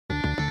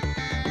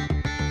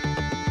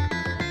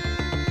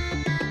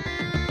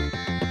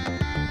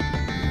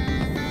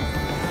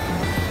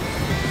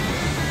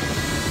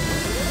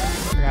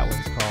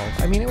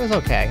I mean, it was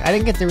okay. I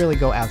didn't get to really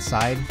go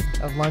outside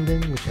of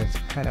London, which is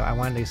kind of, I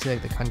wanted to see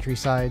like the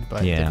countryside,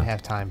 but didn't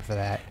have time for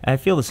that. I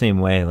feel the same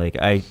way. Like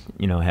I,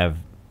 have,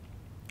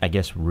 I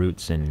guess,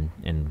 roots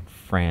in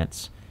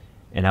France,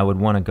 and I would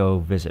want to go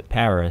visit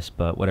Paris,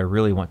 but what I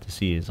really want to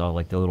see is all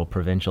like the little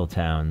provincial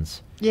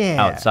towns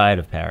outside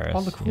of Paris.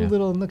 All the cool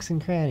little nooks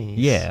and crannies.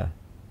 Yeah.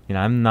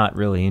 I'm not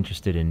really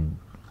interested in...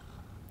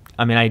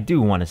 I mean, I do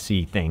want to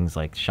see things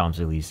like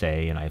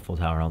Champs-Élysées and Eiffel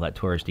Tower and all that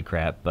touristy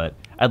crap, but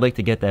I'd like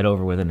to get that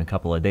over within a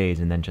couple of days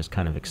and then just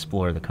kind of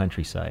explore the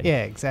countryside.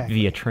 Yeah, exactly.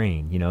 Via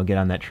train, get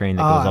on that train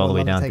that goes all the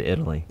way down to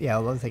Italy. Yeah,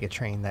 I'd love to take a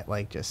train that,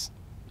 like, just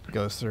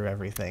goes through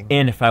everything.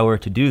 And if I were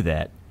to do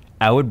that,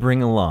 I would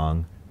bring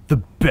along the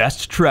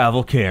best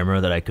travel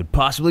camera that I could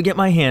possibly get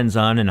my hands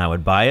on, and I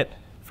would buy it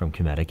from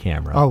Cameta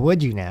Camera. Oh,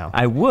 would you now?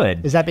 I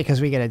would. Is that because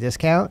we get a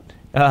discount?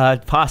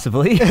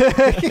 Possibly.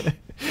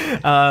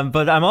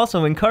 But I'm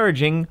also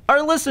encouraging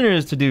our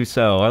listeners to do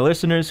so. Our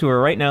listeners who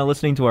are right now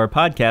listening to our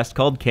podcast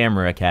called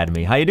Camera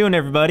Academy. How you doing,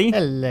 everybody?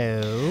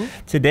 Hello.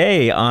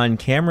 Today on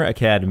Camera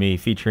Academy,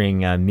 featuring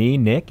me,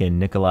 Nick, and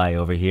Nikolai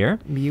over here.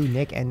 You,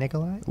 Nick, and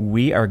Nikolai?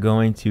 We are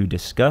going to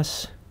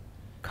discuss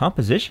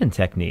composition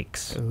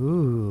techniques.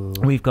 Ooh.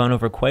 We've gone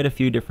over quite a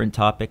few different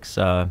topics,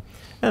 the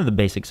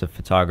basics of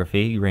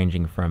photography,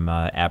 ranging from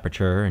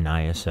aperture and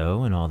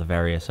ISO and all the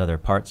various other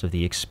parts of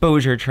the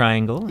exposure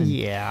triangle. And,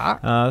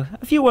 a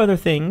few other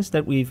things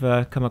that we've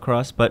come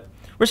across, but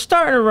we're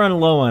starting to run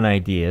low on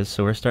ideas,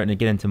 so we're starting to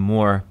get into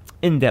more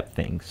in-depth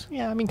things.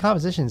 Yeah, I mean,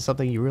 composition is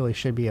something you really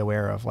should be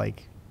aware of,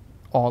 like,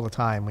 all the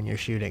time when you're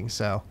shooting,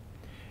 so...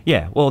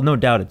 Yeah, well, no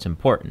doubt it's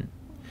important.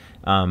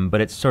 But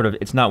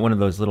it's not one of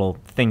those little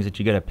things that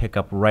you got to pick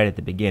up right at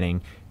the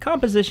beginning.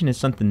 Composition is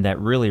something that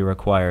really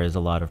requires a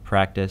lot of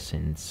practice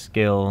and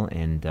skill,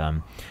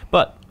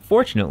 but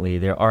fortunately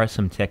there are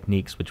some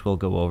techniques which we'll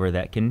go over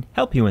that can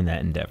help you in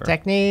that endeavor.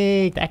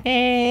 Technique.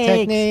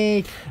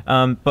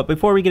 But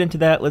before we get into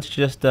that, let's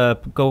just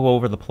go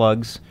over the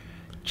plugs.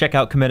 Check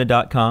out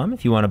Cameta.com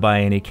if you want to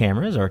buy any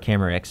cameras or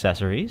camera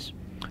accessories.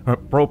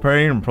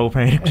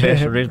 Propane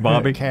accessories,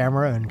 Bobby.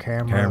 Camera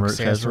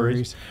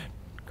accessories.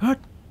 God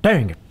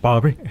dang it,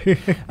 Bobby.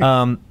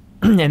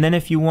 And then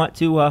if you want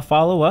to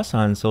follow us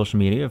on social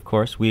media, of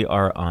course, we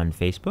are on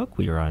Facebook,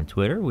 we are on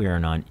Twitter, we are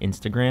on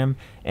Instagram,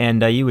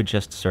 and you would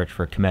just search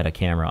for Cameta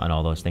Camera on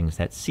all those things.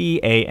 That's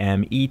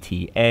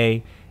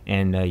Cameta,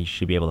 and you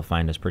should be able to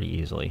find us pretty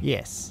easily.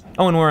 Yes.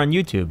 Oh, and we're on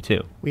YouTube,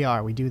 too. We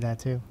are. We do that,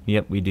 too.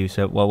 Yep, we do.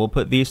 So, well, we'll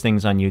put these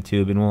things on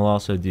YouTube, and we'll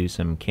also do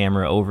some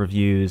camera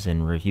overviews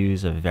and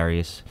reviews of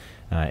various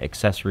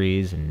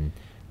accessories and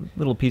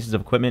little pieces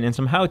of equipment and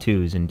some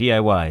how-tos and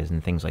DIYs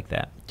and things like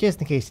that. Just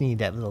in case you need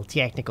that little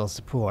technical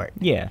support.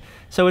 Yeah.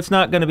 So it's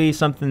not going to be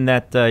something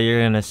that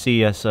you're going to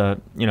see us,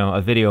 a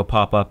video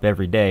pop up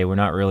every day. We're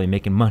not really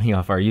making money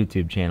off our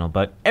YouTube channel,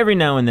 but every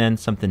now and then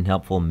something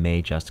helpful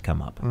may just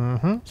come up.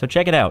 Mm-hmm. So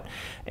check it out.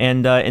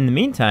 And in the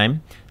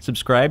meantime,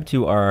 subscribe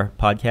to our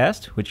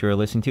podcast, which you're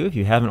listening to. If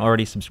you haven't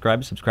already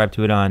subscribe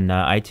to it on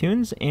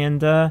iTunes,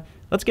 and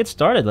let's get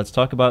started. Let's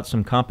talk about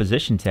some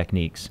composition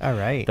techniques. All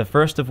right. The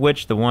first of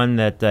which, the one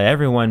that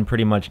everyone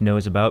pretty much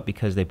knows about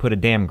because they put a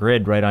damn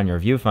grid right on your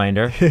viewfinder.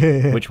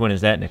 Which one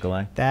is that,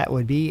 Nikolai? That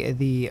would be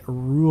the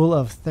rule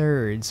of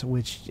thirds,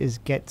 which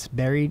gets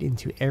buried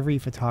into every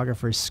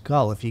photographer's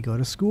skull if you go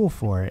to school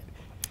for it.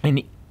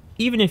 And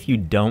even if you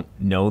don't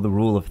know the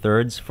rule of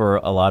thirds, for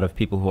a lot of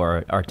people who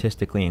are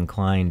artistically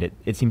inclined,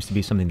 it seems to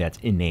be something that's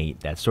innate,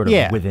 that's sort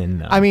of within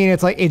them. I mean,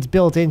 it's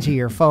built into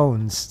your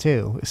phones,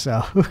 too,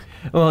 so...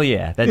 Well,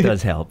 yeah, that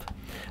does help.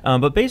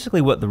 But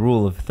basically what the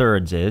rule of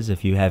thirds is,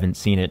 if you haven't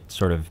seen it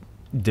sort of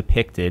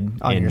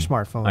depicted... On your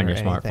smartphone on your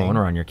smartphone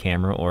or on your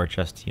camera or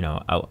just,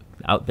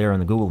 out there on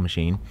the Google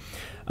machine.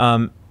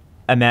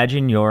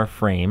 Imagine your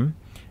frame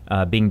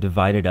being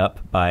divided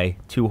up by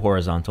two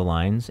horizontal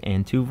lines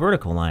and two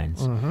vertical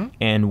lines. Mm-hmm.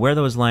 And where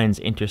those lines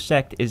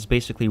intersect is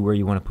basically where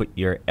you want to put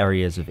your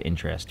areas of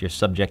interest, your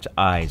subject's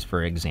eyes,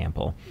 for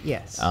example.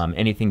 Yes.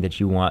 Anything that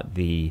you want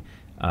the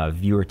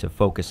viewer to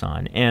focus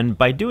on. And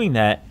by doing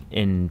that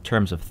in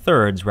terms of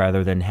thirds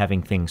rather than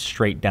having things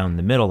straight down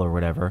the middle or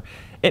whatever,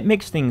 it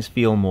makes things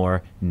feel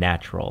more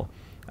natural.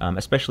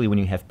 Especially when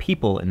you have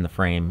people in the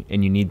frame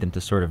and you need them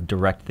to sort of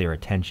direct their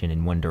attention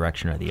in one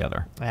direction or the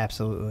other.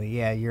 Absolutely,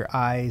 yeah. Your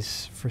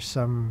eyes, for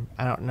some,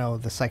 I don't know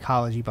the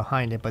psychology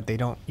behind it, but they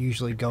don't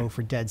usually go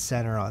for dead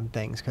center on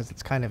things because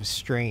it's kind of a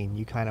strain.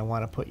 You kind of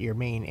want to put your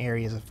main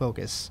areas of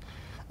focus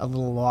a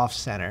little off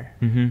center.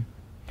 Mm-hmm.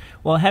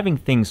 Well, having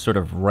things sort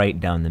of right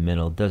down the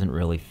middle doesn't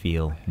really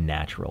feel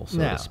natural, so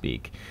to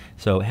speak.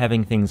 So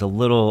having things a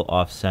little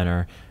off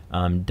center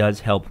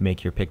does help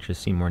make your pictures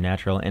seem more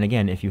natural. And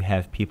again, if you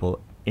have people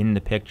in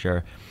the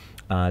picture,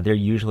 they're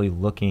usually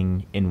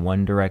looking in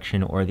one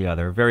direction or the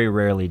other. Very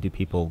rarely do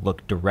people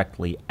look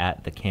directly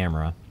at the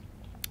camera,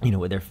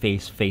 with their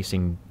face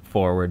facing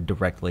forward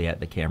directly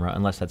at the camera,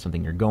 unless that's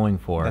something you're going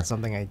for. That's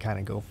something I kind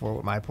of go for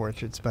with my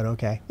portraits, but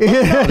okay.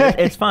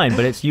 It's fine,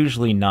 but it's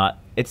usually not.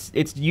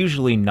 It's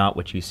usually not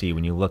what you see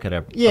when you look at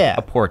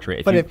a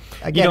portrait.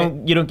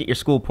 You don't get your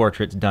school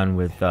portraits done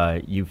with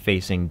you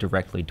facing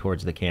directly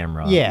towards the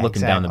camera,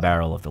 looking down the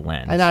barrel of the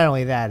lens. And not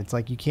only that, it's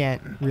like you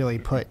can't really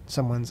put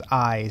someone's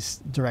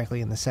eyes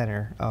directly in the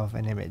center of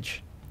an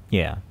image.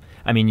 Yeah,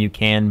 I mean you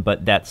can,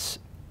 but that's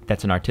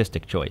an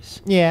artistic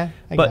choice. Yeah,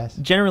 I guess.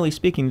 But generally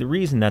speaking, the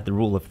reason that the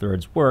rule of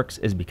thirds works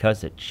is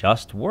because it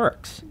just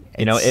works.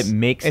 It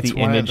makes the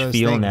image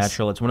feel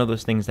natural. It's one of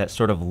those things that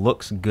sort of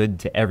looks good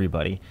to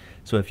everybody.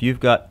 So if you've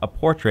got a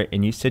portrait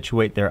and you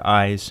situate their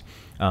eyes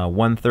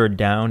 1/3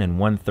 down and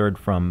 1/3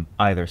 from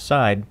either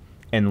side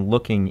and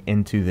looking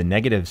into the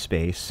negative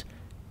space,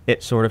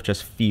 it sort of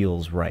just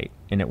feels right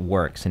and it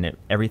works, and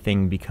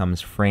everything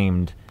becomes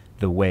framed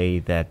the way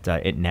that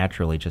it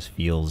naturally just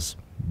feels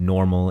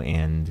normal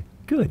and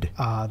good.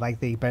 Like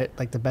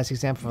the best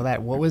example for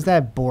that, what was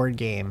that board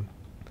game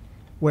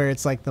where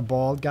it's like the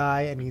bald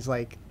guy and he's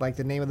like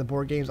the name of the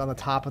board game's on the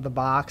top of the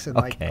box, and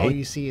like all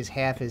you see is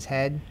half his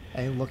head,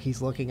 and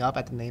he's looking up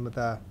at the name of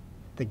the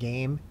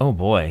game. Oh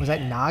boy. Was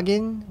that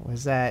Noggin?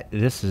 Was that?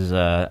 This is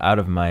out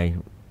of my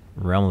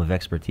realm of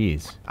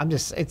expertise.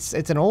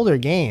 It's an older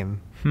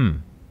game.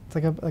 It's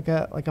like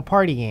a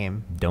party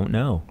game. Don't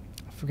know.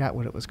 I forgot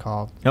what it was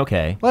called.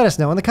 Okay. Let us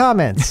know in the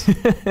comments.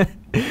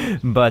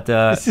 But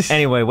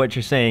anyway, what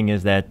you're saying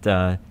is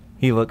that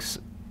he looks.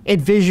 It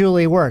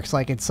visually works.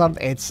 Like it's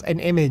an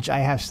image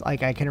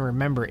I can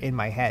remember in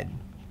my head.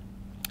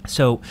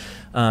 So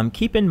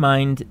keep in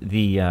mind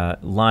the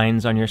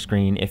lines on your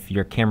screen. If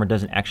your camera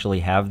doesn't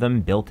actually have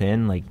them built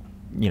in,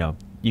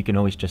 you can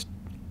always just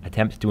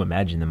attempt to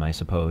imagine them, I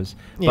suppose.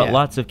 Yeah. But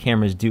lots of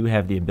cameras do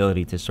have the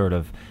ability to sort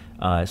of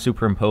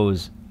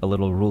superimpose a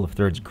little rule of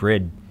thirds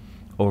grid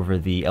over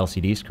the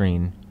LCD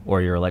screen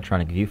or your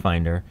electronic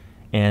viewfinder.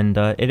 And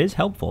it is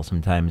helpful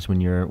sometimes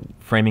when you're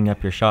framing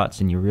up your shots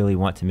and you really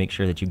want to make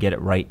sure that you get it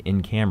right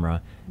in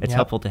camera. It's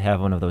helpful to have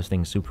one of those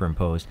things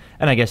superimposed.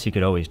 And I guess you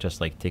could always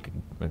just take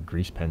a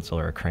grease pencil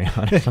or a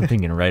crayon or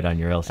something and write on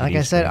your LCD Like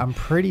I said, screen. I'm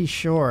pretty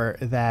sure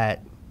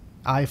that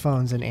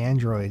iPhones and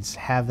Androids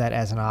have that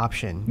as an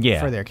option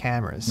for their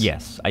cameras.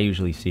 Yes, I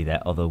usually see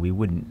that, although we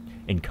wouldn't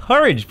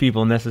encourage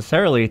people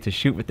necessarily to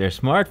shoot with their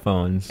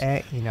smartphones.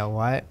 You know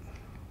what?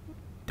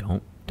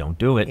 Don't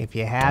do it. If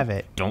you have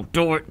it. Don't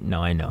do it.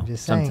 No, I know. I'm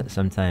just saying.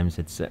 Sometimes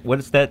it's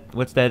what's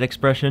that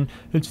expression?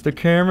 It's the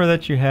camera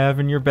that you have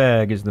in your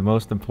bag is the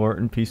most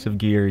important piece of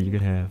gear you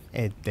could have.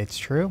 It's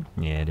true.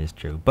 Yeah, it is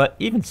true. But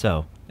even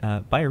so,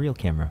 buy a real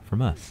camera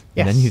from us.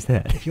 Yes. And then use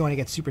that. If you want to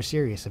get super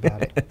serious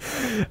about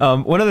it.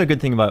 One other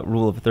good thing about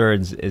rule of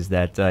thirds is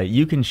that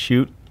you can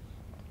shoot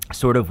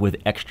sort of with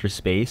extra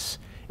space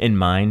in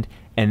mind,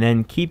 and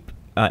then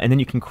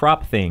you can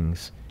crop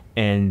things.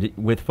 And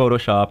with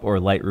Photoshop or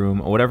Lightroom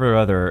or whatever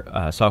other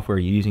software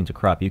you're using to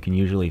crop, you can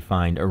usually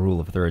find a rule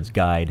of thirds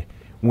guide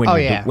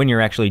when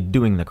you're actually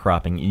doing the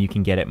cropping, and you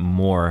can get it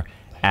more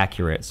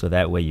accurate. So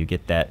that way you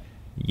get that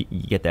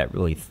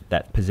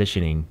that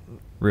positioning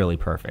really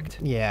perfect.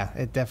 Yeah,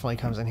 it definitely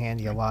comes in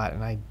handy a lot,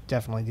 and I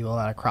definitely do a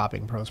lot of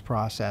cropping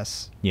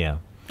post-process. Yeah.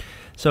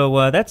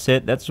 So that's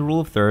it. That's the rule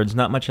of thirds.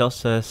 Not much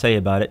else to say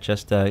about it.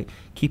 Just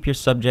keep your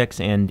subjects,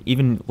 and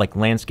even like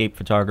landscape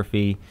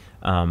photography,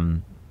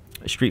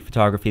 street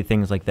photography,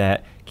 things like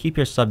that, keep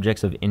your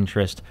subjects of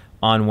interest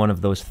on one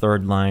of those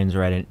third lines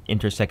or at an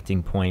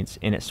intersecting points,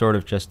 and it sort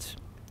of just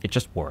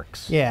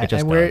works. Yeah, it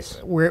just and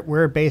does.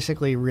 we're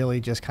basically really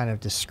just kind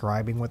of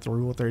describing what the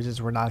rule of thirds is.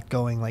 We're not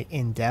going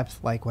in depth.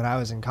 Like when I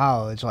was in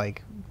college,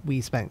 we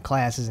spent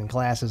classes and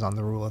classes on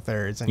the rule of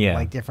thirds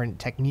and different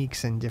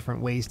techniques and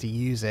different ways to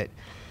use it.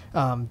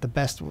 The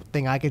best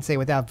thing I could say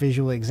without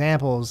visual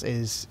examples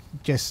is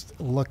just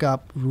look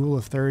up rule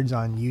of thirds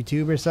on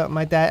YouTube or something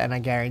like that, and I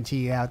guarantee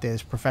you out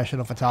there's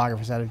professional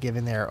photographers that have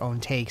given their own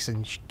takes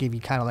and give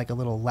you kind of like a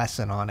little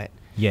lesson on it.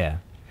 Yeah.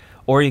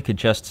 Or you could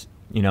just,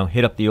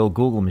 hit up the old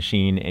Google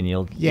machine and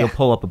you'll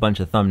pull up a bunch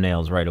of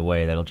thumbnails right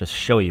away that'll just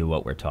show you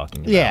what we're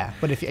talking about. Yeah,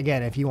 but if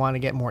you want to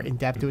get more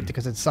in-depth to it,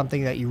 because it's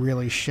something that you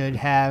really should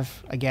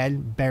have,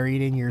 again,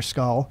 buried in your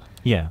skull.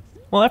 Yeah.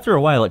 Well, after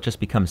a while, it just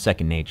becomes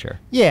second nature.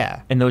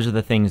 Yeah. And those are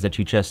the things that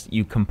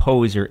you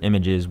compose your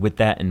images with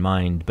that in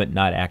mind, but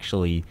not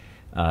actually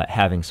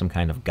having some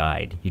kind of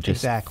guide. You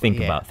just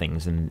think about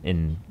things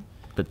in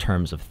the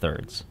terms of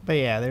thirds. But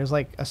yeah, there's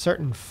like a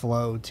certain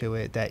flow to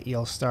it that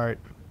you'll start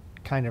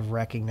kind of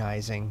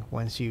recognizing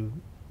once you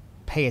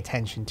pay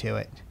attention to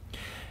it.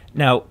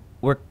 Now,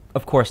 we're,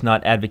 of course,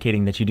 not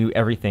advocating that you do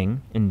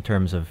everything in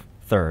terms of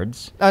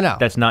thirds. Oh, no.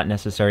 That's not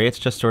necessary. It's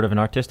just sort of an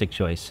artistic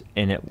choice,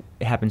 and it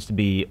happens to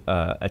be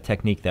a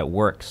technique that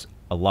works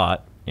a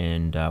lot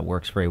and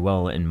works very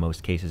well in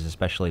most cases,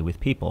 especially with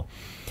people.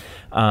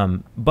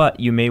 But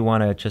you may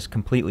want to just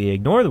completely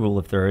ignore the rule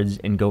of thirds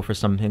and go for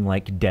something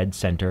like dead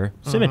center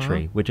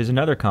symmetry, which is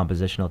another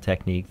compositional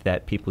technique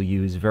that people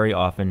use very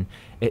often.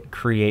 It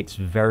creates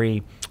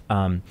very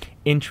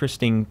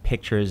interesting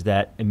pictures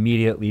that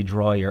immediately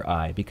draw your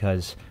eye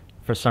because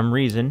for some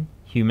reason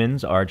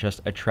humans are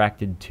just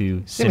attracted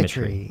to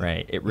symmetry,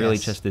 right? It really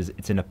just is.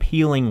 It's an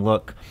appealing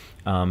look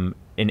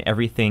in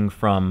everything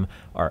from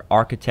our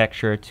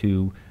architecture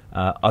to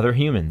other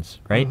humans,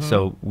 right?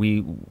 So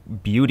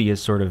beauty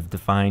is sort of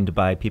defined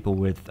by people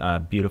with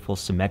beautiful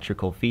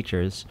symmetrical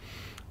features.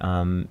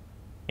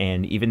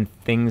 And even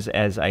things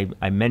as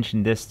I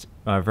mentioned this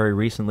very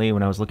recently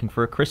when I was looking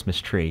for a Christmas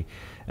tree.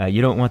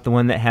 You don't want the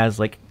one that has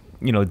like,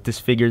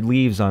 disfigured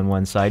leaves on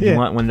one side. You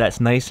want one that's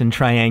nice and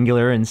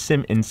triangular and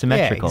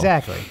symmetrical. Yeah,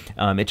 exactly.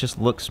 It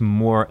just looks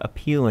more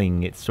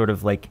appealing. It's sort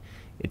of like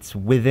it's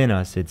within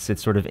us.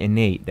 It's sort of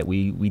innate that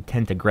we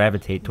tend to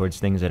gravitate towards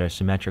things that are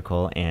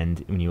symmetrical.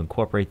 And when you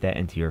incorporate that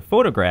into your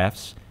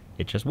photographs,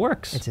 it just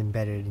works. It's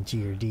embedded into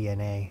your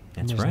DNA.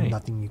 That's and right. There's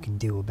nothing you can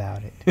do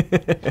about it.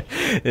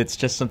 It's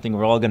just something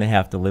we're all going to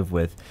have to live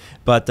with.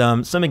 But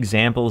some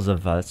examples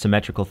of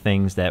symmetrical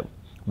things that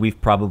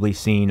we've probably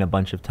seen a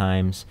bunch of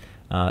times,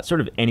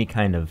 sort of any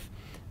kind of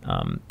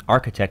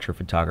architecture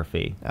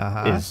photography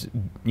is,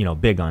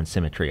 big on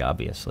symmetry,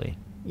 obviously.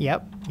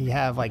 Yep. You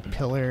have like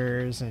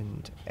pillars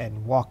and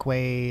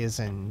walkways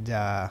and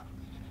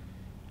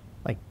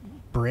like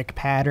brick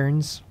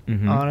patterns,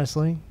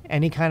 honestly.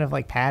 Any kind of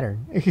like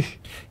pattern.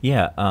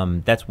 Yeah,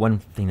 that's one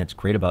thing that's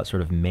great about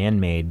sort of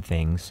man-made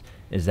things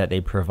is that they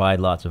provide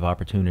lots of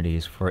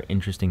opportunities for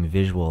interesting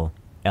visual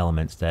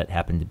elements that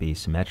happen to be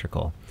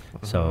symmetrical.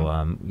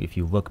 So if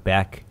you look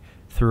back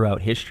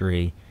throughout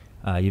history,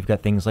 you've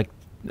got things like,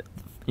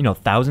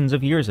 thousands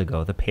of years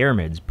ago, the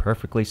pyramids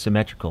perfectly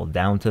symmetrical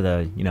down to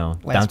the,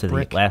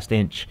 the last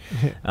inch.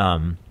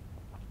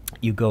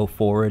 You go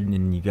forward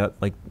and you got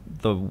like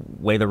the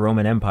way the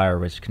Roman Empire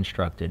was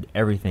constructed,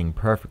 everything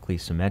perfectly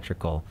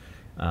symmetrical.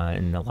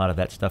 And a lot of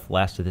that stuff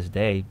lasts to this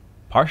day,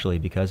 partially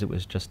because it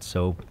was just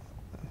so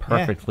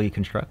perfectly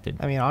constructed.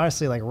 I mean,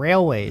 honestly, like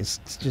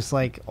railways, it's just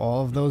like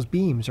all of those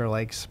beams are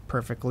like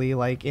perfectly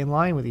like in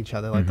line with each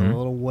other, like the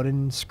little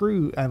wooden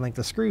screw and like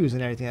the screws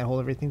and everything that hold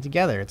everything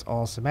together. It's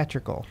all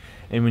symmetrical.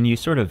 And when you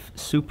sort of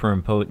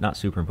not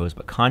superimpose,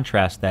 but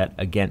contrast that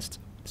against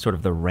sort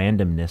of the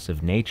randomness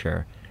of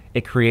nature,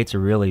 it creates a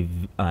really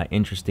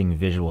interesting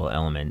visual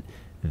element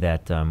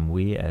that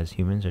we as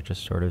humans are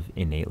just sort of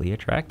innately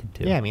attracted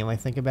to. Yeah, I mean, like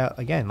think about,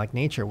 again, like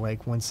nature,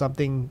 like when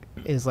something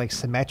is like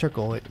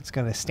symmetrical, it's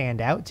going to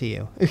stand out to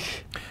you.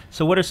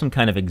 So what are some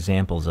kind of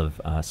examples of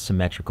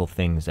symmetrical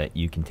things that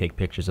you can take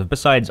pictures of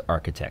besides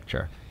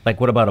architecture? Like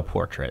what about a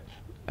portrait?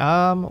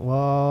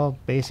 Well,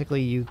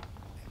 basically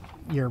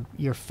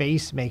your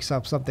face makes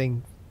up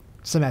something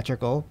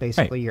symmetrical.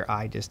 Basically your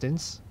eye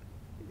distance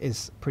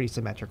is pretty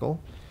symmetrical.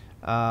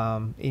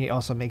 It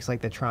also makes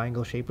like the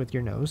triangle shape with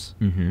your nose.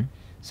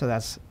 So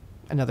that's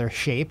another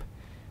shape.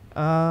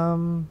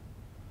 But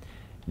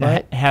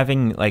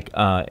having like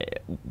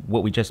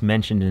what we just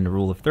mentioned in the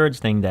rule of thirds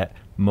thing, that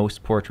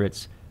most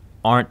portraits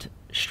aren't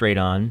straight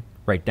on,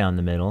 right down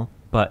the middle,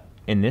 but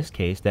in this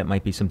case, that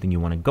might be something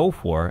you want to go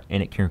for,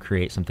 and it can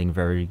create something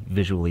very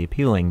visually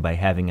appealing by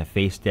having a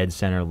face dead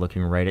center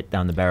looking right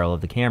down the barrel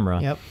of the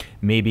camera. Yep.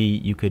 Maybe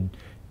you could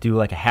do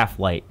like a half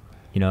light,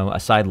 a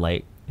side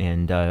light,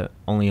 and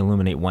only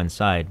illuminate one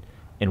side.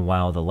 And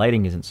while the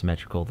lighting isn't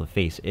symmetrical, the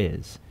face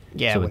is.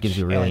 Yeah, so it gives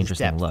you a really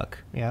interesting look.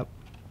 Yep.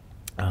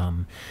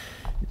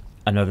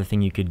 Another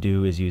thing you could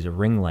do is use a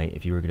ring light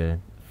if you were going to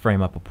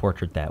frame up a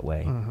portrait that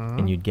way.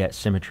 And you'd get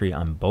symmetry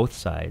on both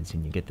sides,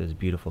 and you get those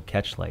beautiful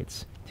catch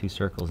lights, 2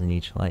 circles in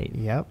each light.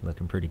 Yep.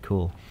 Looking pretty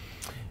cool.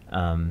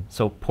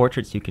 So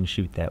portraits you can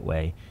shoot that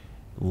way.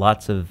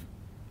 Lots of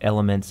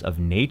elements of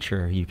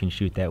nature you can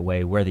shoot that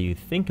way, whether you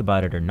think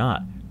about it or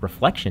not.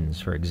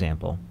 Reflections, for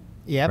example.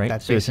 Yep, right?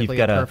 that's so basically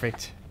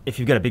perfect. If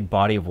you've got a big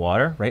body of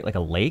water, right, like a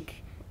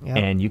lake,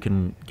 and you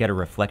can get a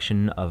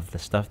reflection of the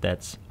stuff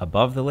that's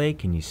above the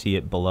lake, and you see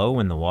it below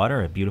in the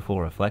water, a beautiful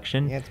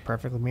reflection. Yeah, it's a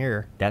perfect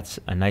mirror. That's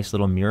a nice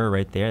little mirror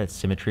right there. That's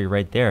symmetry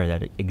right there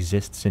that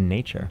exists in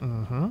nature.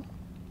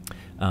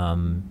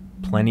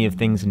 Plenty of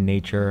things in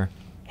nature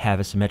have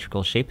a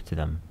symmetrical shape to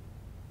them.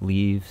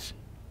 Leaves,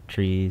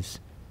 trees,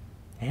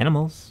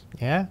 animals.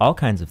 Yeah. All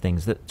kinds of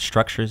things,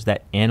 structures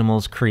that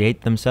animals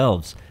create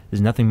themselves.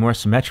 There's nothing more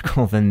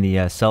symmetrical than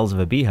the cells of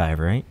a beehive,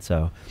 right?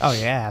 So. Oh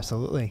yeah,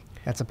 absolutely.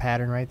 That's a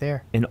pattern right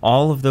there. In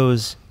all of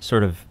those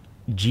sort of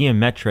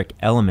geometric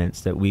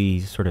elements that we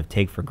sort of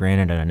take for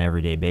granted on an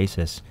everyday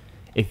basis,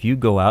 if you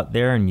go out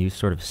there and you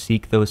sort of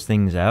seek those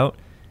things out,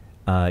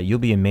 you'll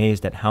be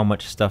amazed at how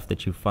much stuff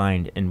that you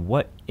find and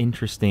what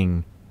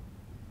interesting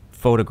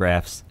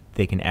photographs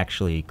they can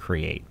actually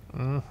create.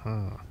 Anything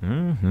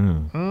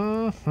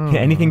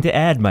to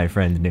add, my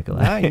friend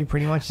Nikolai? No, you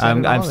pretty much said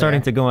it all I'm starting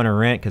there. to go on a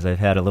rant because I've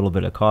had a little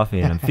bit of coffee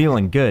and I'm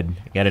feeling good.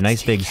 I got a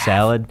nice big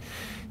salad.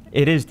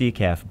 It is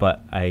decaf,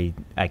 but I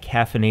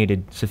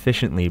caffeinated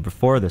sufficiently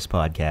before this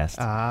podcast.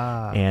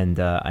 And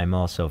I'm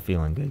also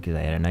feeling good because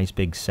I had a nice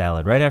big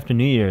salad right after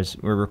New Year's.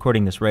 We're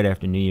recording this right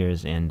after New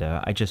Year's, and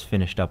I just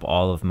finished up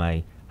all of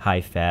my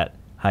high-fat,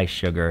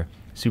 high-sugar,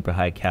 super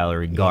high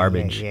calorie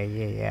garbage.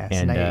 Yeah.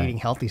 So now you're eating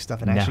healthy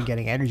stuff and actually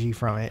getting energy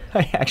from it.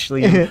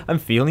 I'm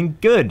feeling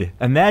good.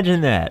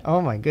 Imagine that.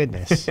 Oh my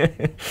goodness.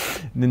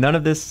 None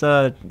of this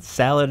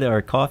salad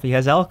or coffee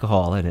has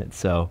alcohol in it,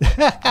 so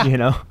you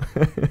know.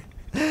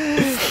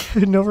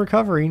 No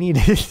recovery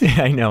needed.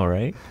 I know,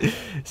 right?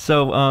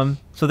 So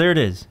there it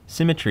is.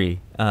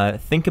 Symmetry.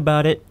 Think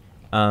about it.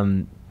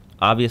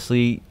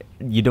 Obviously,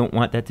 you don't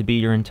want that to be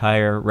your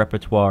entire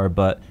repertoire,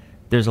 but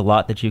there's a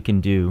lot that you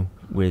can do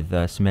with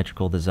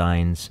symmetrical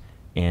designs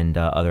and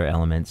other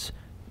elements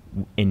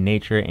in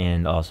nature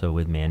and also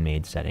with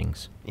man-made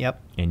settings.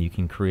 Yep. And you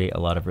can create a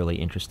lot of really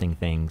interesting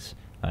things,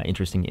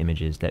 interesting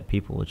images that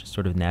people will just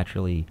sort of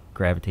naturally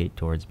gravitate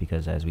towards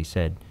because, as we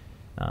said,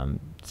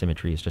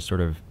 symmetry is just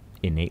sort of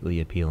innately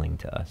appealing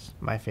to us.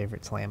 My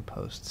favorite's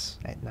lampposts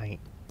at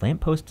night.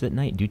 Lampposts at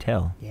night, do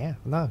tell. Yeah,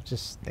 no,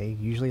 just they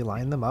usually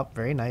line them up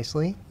very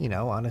nicely, you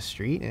know, on a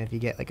street. And if you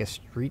get like a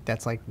street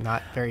that's like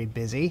not very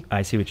busy,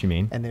 I see what you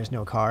mean, and there's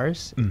no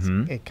cars,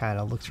 it kind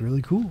of looks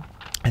really cool.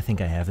 I think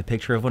I have a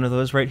picture of one of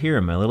those right here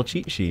in my little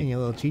cheat sheet. In your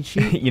little cheat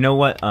sheet? You know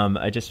what?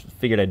 I just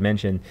figured I'd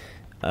mention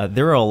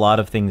there are a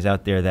lot of things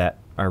out there that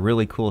are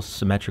really cool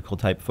symmetrical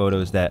type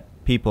photos that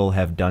people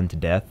have done to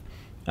death.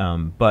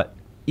 But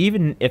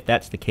even if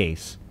that's the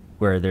case,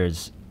 where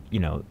there's, you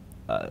know,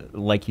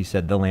 like you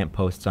said, the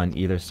lampposts on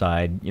either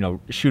side, you know,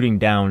 shooting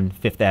down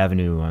Fifth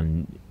Avenue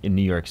in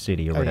New York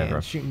City or whatever. Yeah,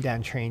 shooting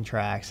down train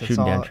tracks. It's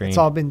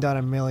all been done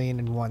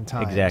 1,000,001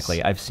 times.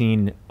 Exactly. I've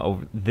seen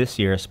this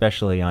year,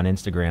 especially on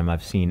Instagram,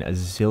 I've seen a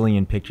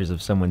zillion pictures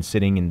of someone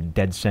sitting in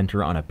dead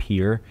center on a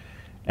pier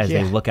as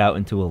they look out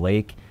into a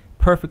lake.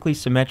 Perfectly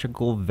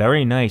symmetrical,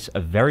 very nice, a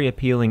very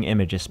appealing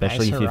image,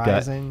 especially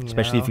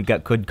if you've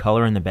got good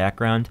color in the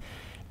background.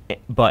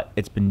 But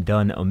it's been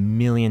done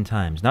 1,000,000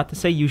 times. Not to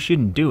say you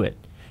shouldn't do it.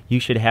 You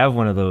should have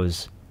one of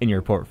those in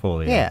your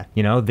portfolio. Yeah.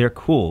 You know, they're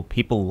cool.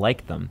 People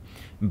like them.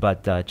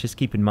 But just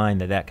keep in mind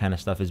that that kind of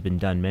stuff has been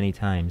done many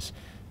times.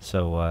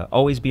 So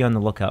always be on the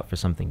lookout for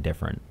something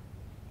different.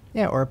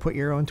 Yeah, or put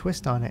your own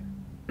twist on it.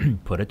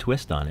 Put a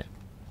twist on it.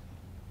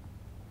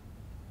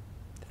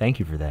 Thank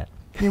you for that.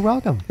 You're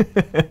welcome.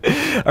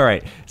 All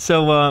right.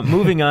 So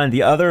moving on,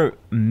 the other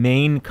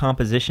main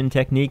composition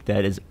technique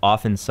that is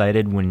often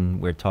cited when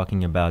we're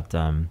talking about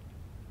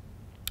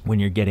when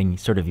you're getting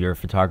sort of your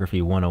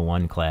photography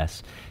 101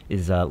 class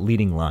is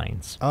leading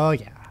lines. Oh,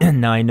 yeah.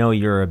 Now, I know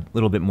you're a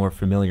little bit more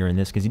familiar in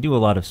this because you do a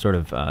lot of sort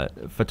of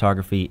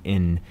photography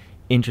in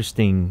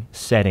interesting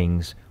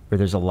settings where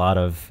there's a lot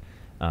of,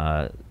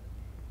 I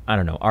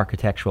don't know,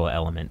 architectural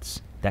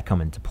elements that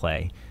come into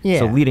play. Yeah.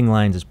 So leading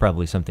lines is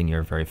probably something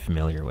you're very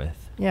familiar with.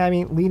 Yeah, I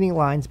mean, leading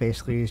lines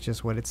basically is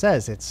just what it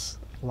says. It's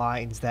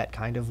lines that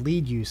kind of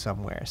lead you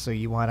somewhere. So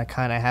you want to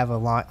kind of have a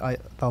line,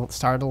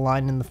 start a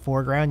line in the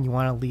foreground, you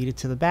want to lead it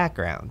to the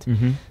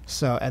background.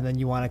 So, and then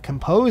you want to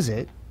compose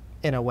it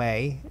in a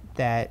way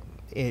that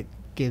it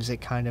gives it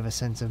kind of a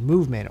sense of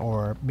movement,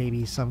 or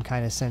maybe some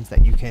kind of sense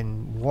that you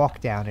can walk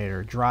down it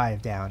or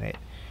drive down it.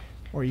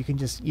 Or you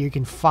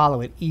can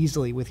follow it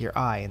easily with your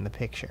eye in the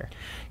picture.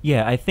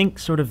 Yeah, I think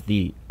sort of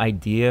the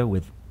idea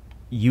with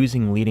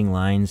using leading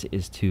lines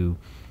is to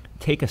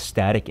take a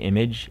static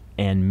image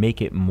and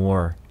make it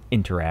more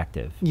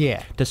interactive.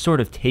 Yeah. To sort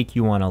of take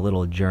you on a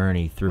little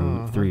journey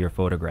through your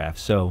photograph.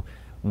 So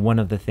one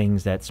of the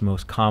things that's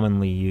most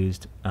commonly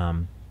used,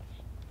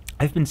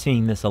 I've been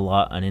seeing this a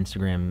lot on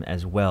Instagram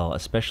as well,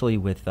 especially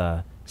with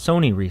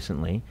Sony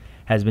recently,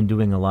 has been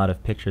doing a lot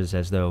of pictures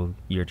as though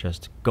you're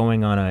just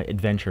going on an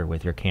adventure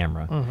with your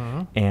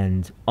camera.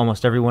 And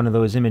almost every one of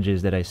those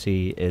images that I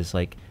see is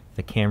like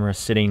the camera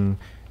sitting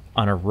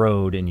on a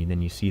road, and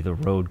then you see the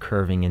road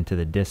curving into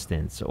the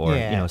distance, or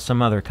you know,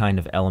 some other kind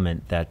of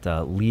element that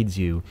leads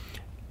you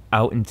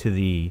out into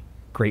the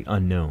great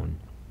unknown.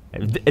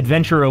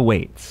 Adventure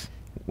awaits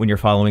when you're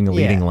following a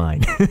leading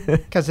line.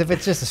 Because if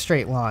it's just a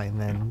straight line,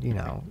 then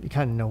you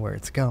kind of know where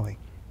it's going.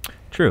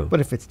 True.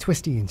 But if it's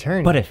twisty and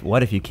turny. But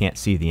what if you can't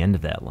see the end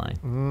of that line?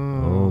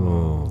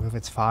 Oh. If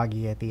it's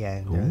foggy at the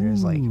end, or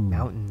there's like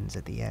mountains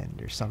at the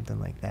end, or something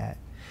like that.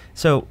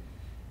 So,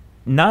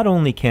 not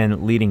only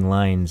can leading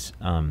lines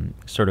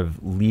sort of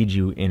lead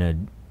you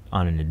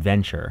on an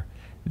adventure,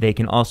 they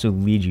can also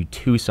lead you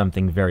to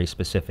something very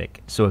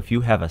specific. So if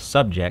you have a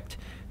subject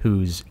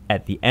who's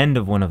at the end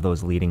of one of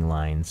those leading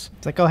lines,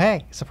 it's like, oh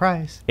hey,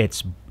 surprise!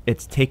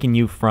 It's taken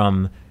you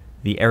from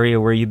the area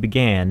where you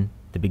began,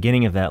 the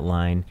beginning of that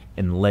line,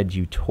 and led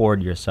you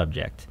toward your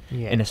subject.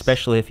 Yes. And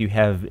especially if you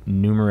have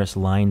numerous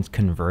lines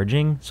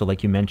converging, so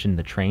like you mentioned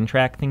the train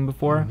track thing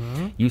before,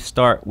 you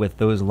start with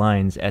those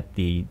lines at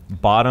the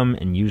bottom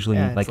and usually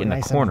like in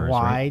nice the corners, and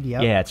wide, right?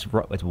 Yep. Yeah,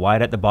 it's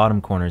wide at the bottom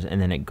corners,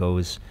 and then it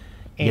goes,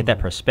 you get that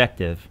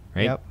perspective,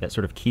 right? Yep. That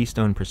sort of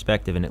keystone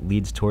perspective, and it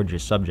leads towards your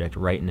subject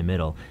right in the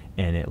middle,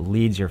 and it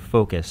leads your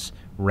focus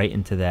right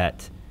into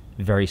that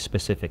very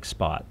specific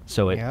spot.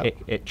 So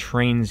it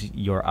trains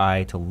your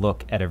eye to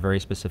look at a very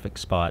specific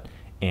spot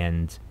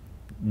and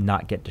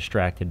not get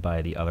distracted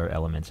by the other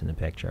elements in the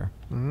picture.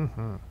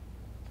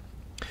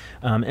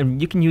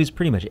 And you can use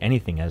pretty much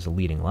anything as a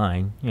leading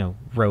line. You know,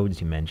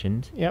 roads you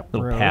mentioned. Yep.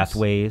 Little roads.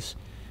 pathways,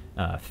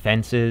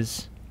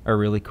 fences are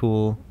really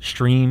cool.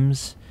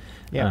 Streams.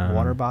 Yeah,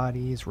 water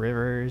bodies,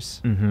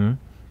 rivers.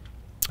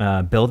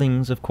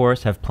 Buildings, of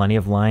course, have plenty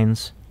of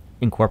lines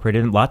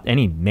incorporated.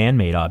 Any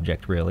man-made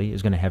object, really,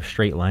 is going to have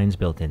straight lines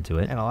built into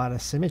it. And a lot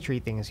of symmetry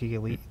things you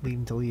can lead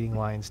into leading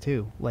lines,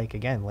 too. Like,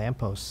 again,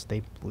 lampposts,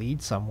 they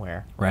lead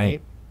somewhere.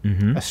 Right.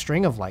 A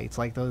string of lights,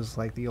 like those,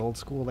 like the old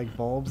school, like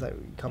bulbs that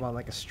come on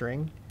like a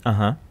string.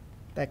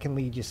 That can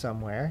lead you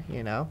somewhere,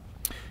 you know?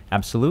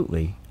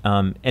 Absolutely.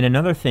 And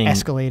another thing...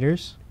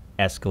 Escalators.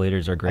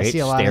 Escalators are great. I see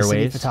a lot of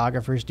city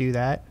photographers do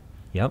that.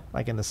 Yep.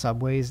 Like in the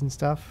subways and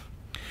stuff.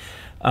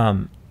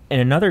 And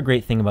another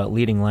great thing about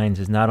leading lines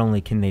is not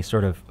only can they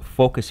sort of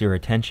focus your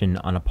attention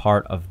on a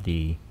part of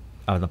the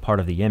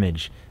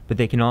image, but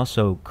they can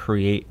also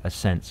create a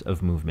sense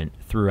of movement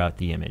throughout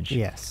the image.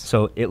 Yes.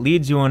 So it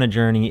leads you on a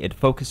journey, it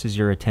focuses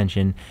your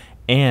attention,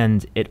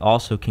 and it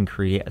also can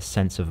create a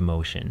sense of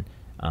motion,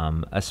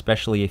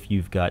 especially if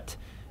you've got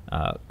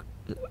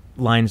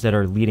lines that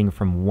are leading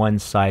from one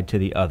side to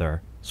the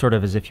other, sort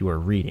of as if you were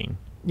reading.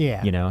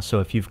 Yeah. You know, so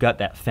if you've got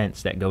that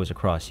fence that goes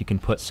across, you can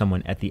put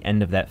someone at the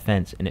end of that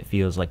fence and it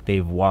feels like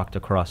they've walked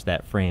across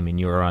that frame and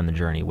you're on the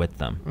journey with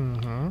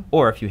them.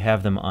 Or if you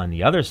have them on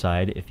the other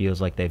side, it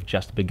feels like they've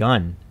just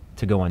begun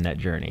to go on that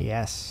journey.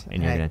 Yes.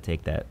 And you're going to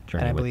take that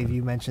journey with them. And I believe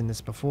you mentioned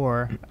this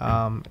before.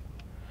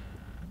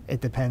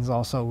 It depends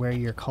also where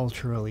you're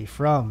culturally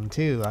from,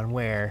 too, on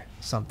where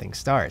something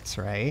starts,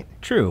 right?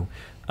 True.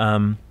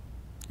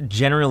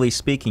 Generally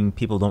speaking,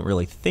 people don't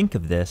really think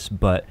of this,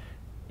 but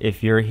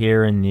if you're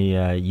here in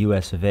the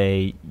US of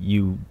A,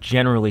 you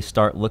generally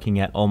start looking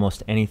at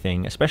almost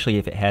anything, especially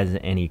if it has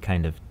any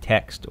kind of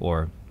text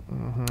or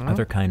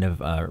other kind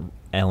of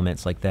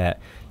elements like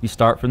that. You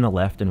start from the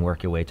left and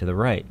work your way to the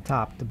right.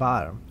 Top to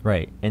bottom.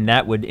 Right. And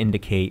that would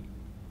indicate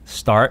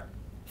start,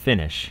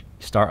 finish.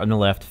 Start on the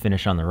left,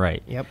 finish on the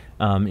right. Yep.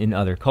 In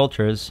other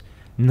cultures,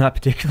 not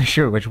particularly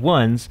sure which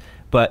ones,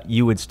 but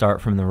you would start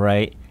from the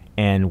right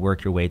and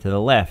work your way to the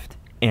left.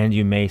 And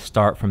you may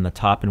start from the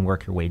top and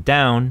work your way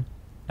down,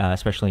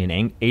 especially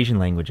in Asian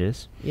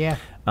languages. Yeah,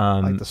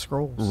 like the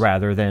scrolls.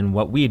 Rather than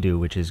what we do,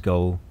 which is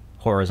go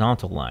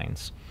horizontal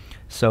lines.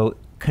 So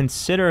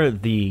consider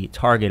the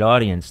target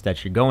audience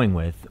that you're going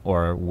with,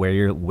 or where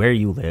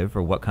you live,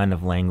 or what kind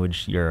of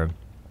language your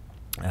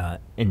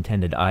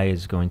intended eye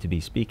is going to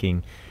be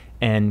speaking,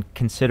 and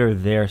consider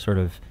their sort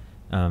of,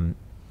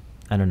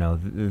 I don't know,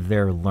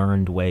 their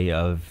learned way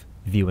of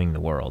viewing the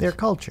world. Their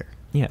culture,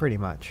 yeah, pretty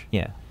much.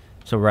 Yeah.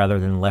 So rather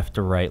than left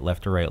to right,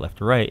 left to right, left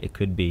to right, it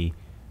could be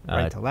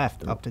right to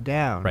left, up to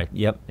down. Right.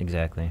 Yep.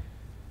 Exactly.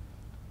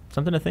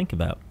 Something to think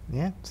about.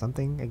 Yeah.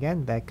 Something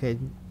again that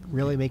could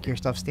really make your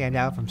stuff stand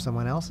out from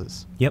someone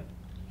else's. Yep.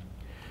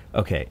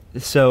 Okay.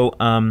 So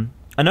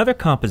another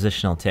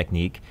compositional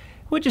technique,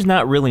 which is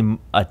not really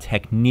a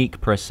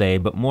technique per se,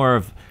 but more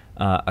of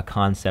a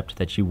concept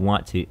that you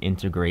want to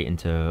integrate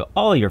into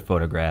all your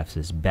photographs,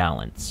 is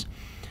balance.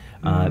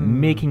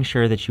 Making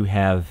sure that you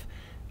have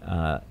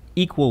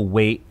equal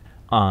weight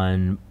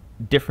on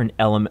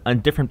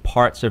different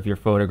parts of your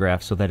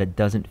photograph, so that it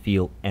doesn't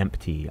feel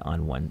empty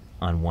on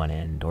one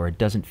end, or it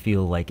doesn't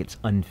feel like it's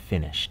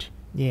unfinished.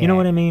 Yeah. You know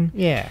what I mean?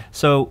 Yeah.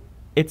 So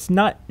it's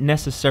not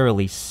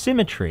necessarily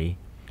symmetry,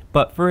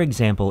 but for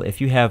example,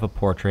 if you have a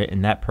portrait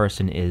and that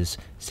person is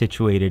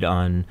situated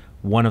on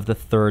one of the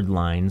third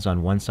lines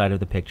on one side of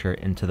the picture,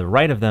 and to the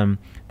right of them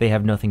they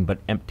have nothing but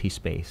empty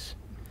space.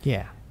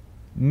 Yeah.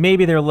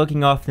 Maybe they're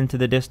looking off into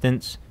the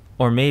distance,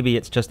 or maybe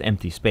it's just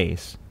empty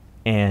space,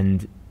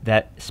 and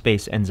that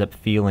space ends up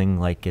feeling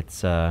like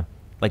it's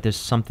like there's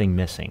something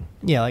missing.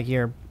 Yeah, like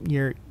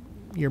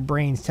your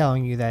brain's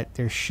telling you that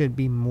there should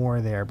be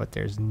more there, but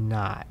there's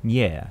not.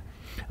 Yeah.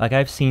 Like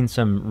I've seen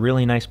some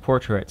really nice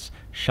portraits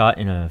shot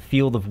in a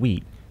field of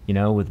wheat, you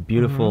know, with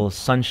beautiful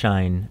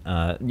sunshine,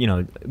 you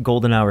know,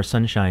 golden hour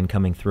sunshine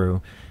coming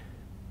through.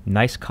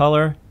 Nice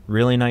color,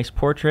 really nice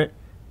portrait,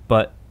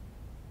 but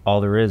all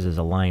there is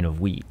a line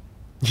of wheat.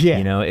 Yeah.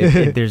 You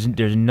know,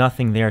 there's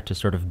nothing there to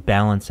sort of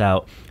balance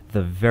out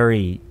the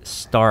very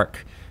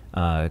stark,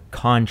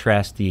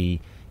 contrasty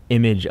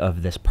image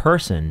of this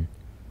person.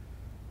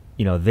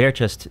 You know, they're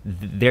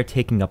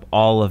taking up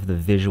all of the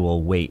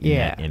visual weight in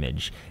that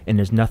image, and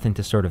there's nothing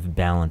to sort of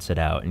balance it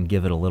out and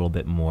give it a little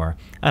bit more,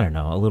 I don't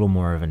know, a little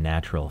more of a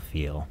natural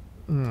feel.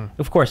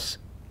 Of course,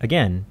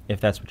 again,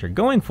 if that's what you're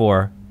going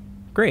for,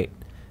 great.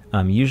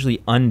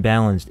 Usually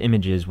unbalanced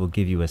images will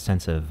give you a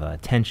sense of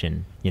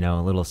tension, you know,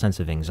 a little sense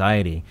of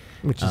anxiety.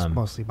 Which is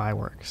mostly my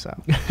work, so.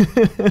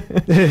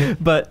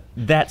 But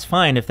that's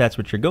fine if that's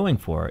what you're going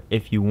for.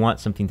 If you want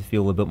something to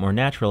feel a little bit more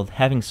natural,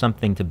 having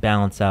something to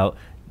balance out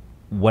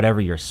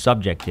whatever your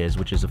subject is,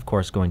 which is of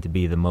course going to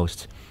be the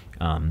most,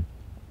 I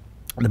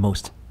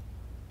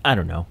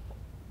don't know.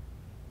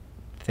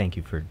 Thank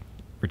you for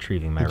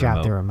retrieving my remote. You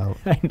dropped the remote.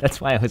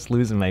 That's why I was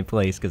losing my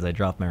place, because I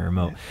dropped my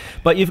remote.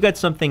 But you've got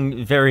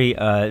something very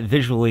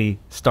visually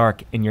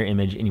stark in your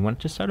image, and you want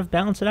to just sort of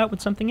balance it out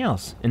with something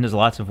else. And there's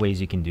lots of ways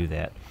you can do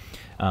that.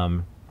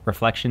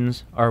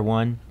 reflections are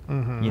one.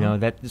 You know,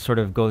 that sort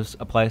of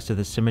applies to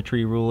the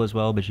symmetry rule as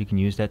well, but you can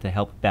use that to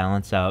help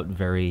balance out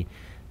very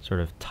sort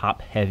of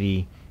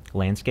top-heavy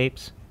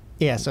landscapes.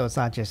 Yeah, so it's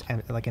not just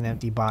like an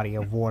empty body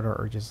of water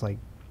or just like,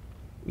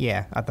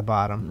 yeah, at the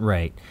bottom.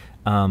 Right.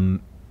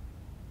 In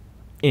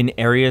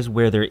areas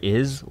where there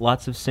is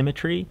lots of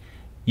symmetry,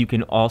 you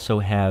can also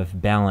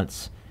have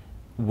balance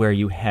where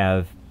you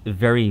have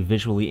very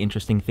visually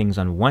interesting things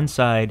on one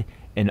side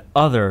and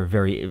other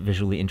very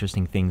visually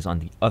interesting things on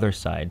the other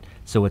side.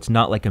 So it's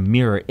not like a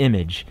mirror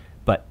image,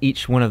 but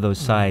each one of those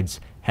sides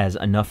has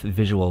enough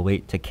visual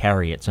weight to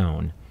carry its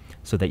own,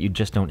 so that you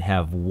just don't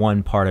have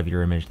one part of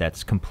your image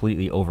that's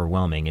completely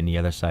overwhelming and the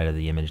other side of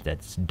the image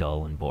that's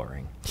dull and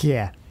boring.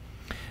 Yeah.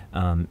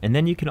 And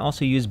then you can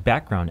also use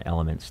background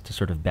elements to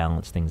sort of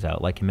balance things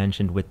out. Like you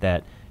mentioned with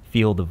that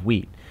field of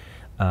wheat,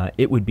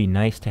 it would be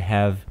nice to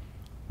have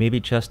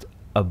maybe just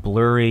a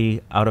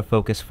blurry,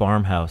 out-of-focus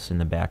farmhouse in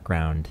the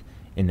background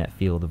in that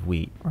field of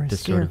wheat. Or a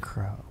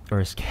scarecrow. Or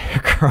a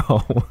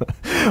scarecrow.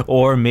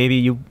 Or maybe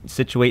you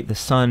situate the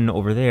sun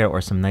over there,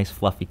 or some nice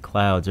fluffy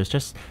clouds. There's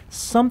just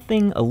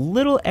something, a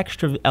little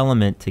extra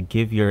element to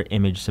give your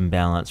image some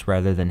balance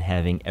rather than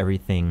having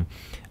everything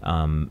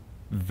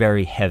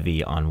very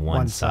heavy on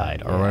one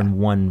side or on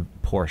one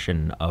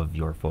portion of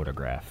your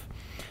photograph.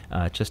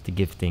 Just to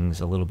give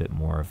things a little bit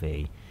more of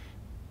a,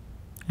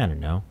 I don't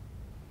know,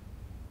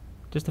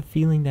 just a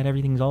feeling that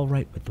everything's all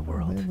right with the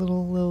world. A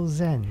little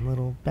zen,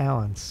 little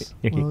balance.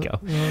 There you go.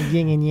 Little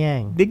yin and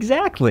yang.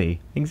 Exactly.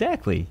 You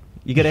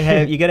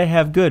gotta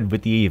have good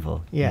with the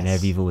evil. Yes. And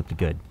have evil with the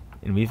good.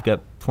 And we've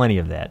got plenty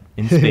of that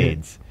in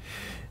spades.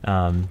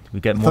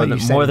 We've got more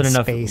than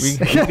enough.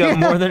 We've got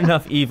more than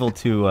enough evil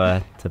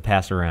to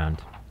pass around.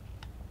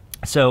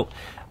 So,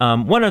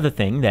 one other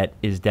thing that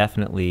is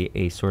definitely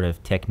a sort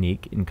of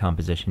technique in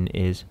composition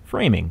is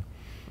framing.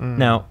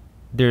 Now,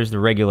 there's the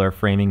regular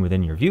framing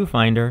within your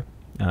viewfinder.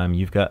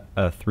 You've got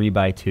a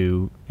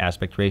 3:2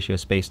 aspect ratio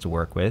space to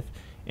work with,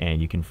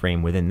 and you can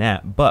frame within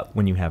that. But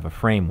when you have a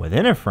frame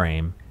within a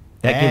frame,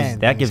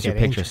 that gives your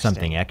picture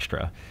something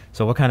extra.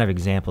 So what kind of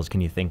examples can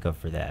you think of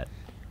for that?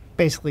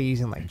 Basically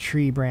using like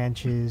tree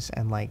branches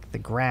and like the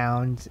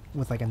ground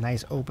with like a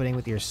nice opening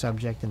with your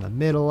subject in the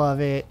middle of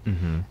it.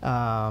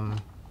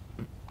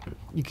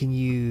 You can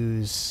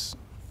use,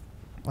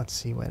 let's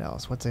see what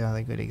else. What's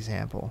another good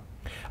example?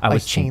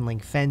 Like chain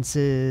link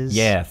fences.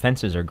 Yeah,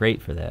 fences are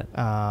great for that.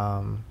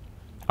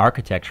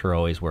 Architecture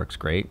always works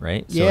great,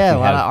 right? So yeah, a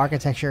lot of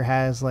architecture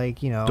has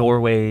like, you know,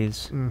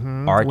 doorways,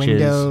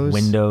 arches,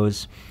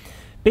 windows.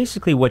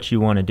 Basically what you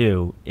want to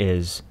do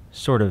is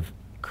sort of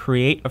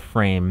create a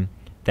frame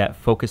that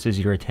focuses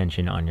your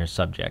attention on your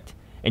subject.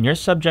 And your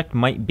subject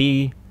might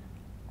be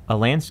a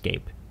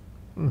landscape,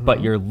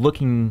 but you're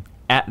looking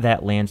at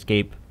that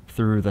landscape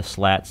through the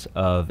slats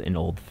of an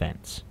old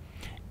fence.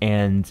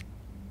 And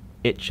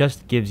it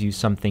just gives you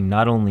something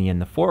not only in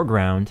the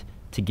foreground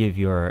to give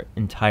your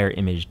entire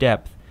image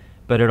depth,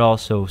 but it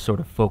also sort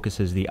of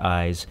focuses the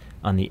eyes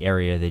on the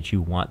area that you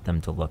want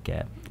them to look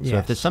at. So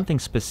if there's something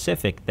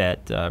specific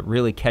that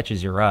really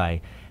catches your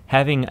eye,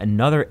 having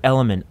another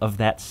element of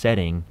that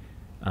setting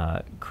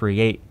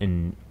create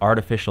an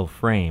artificial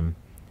frame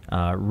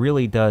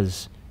really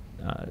does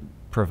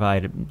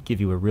give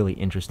you a really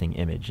interesting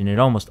image, and it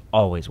almost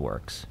always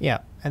works. Yeah,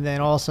 and then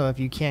also if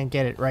you can't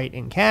get it right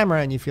in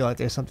camera and you feel like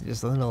there's something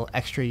just a little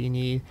extra you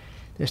need,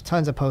 there's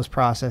tons of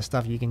post-process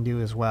stuff you can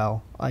do as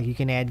well. Like you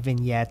can add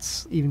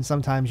vignettes. Even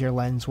sometimes your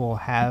lens will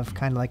have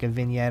kind of like a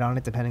vignette on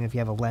it, depending if you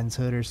have a lens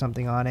hood or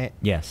something on it.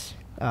 Yes.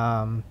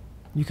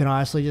 You can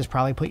honestly just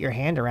probably put your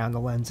hand around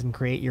the lens and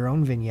create your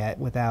own vignette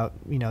without,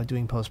 you know,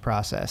 doing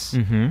post-process.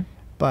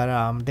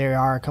 But there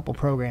are a couple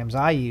programs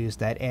I use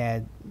that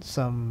add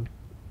some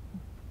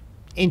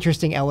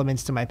interesting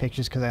elements to my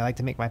pictures, because I like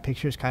to make my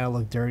pictures kind of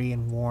look dirty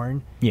and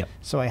worn. Yeah.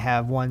 So I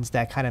have ones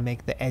that kind of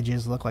make the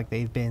edges look like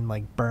they've been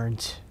like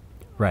burnt,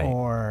 right,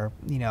 or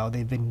you know,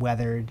 they've been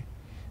weathered,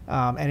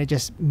 and it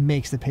just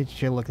makes the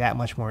picture look that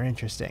much more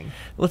interesting.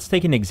 Let's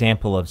take an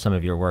example of some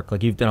of your work.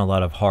 Like you've done a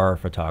lot of horror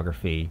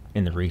photography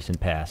in the recent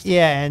past.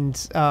 Yeah, and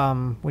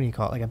what do you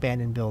call it? Like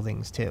abandoned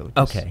buildings too.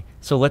 Okay,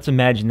 so let's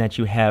imagine that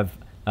you have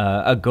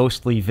a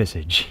ghostly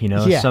visage, you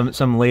know,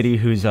 some lady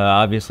who's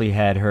obviously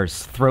had her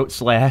throat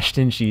slashed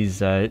and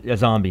she's a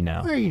zombie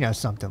now. Or, you know,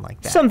 something like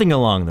that. Something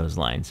along those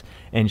lines.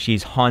 And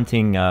she's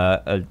haunting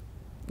a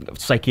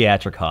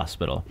psychiatric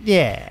hospital.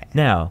 Yeah.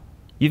 Now,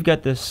 you've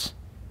got this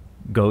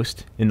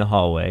ghost in the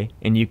hallway,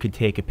 and you could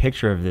take a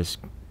picture of this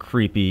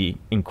creepy,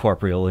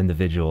 incorporeal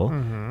individual,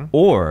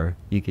 or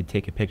you could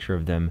take a picture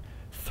of them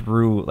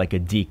through like a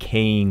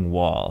decaying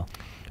wall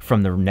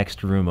from the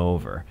next room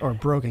over. Or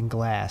broken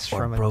glass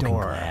from a door. Or broken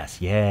glass,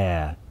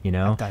 yeah, you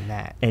know? I've done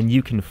that. And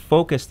you can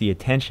focus the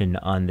attention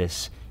on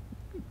this,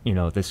 you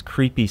know, this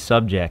creepy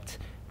subject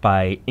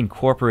by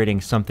incorporating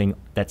something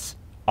that's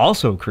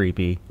also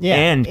creepy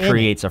and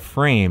creates a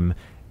frame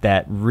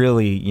that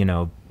really, you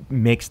know,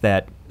 makes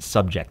that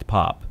subject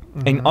pop.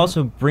 And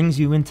also brings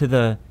you into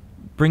the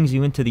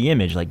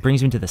image, like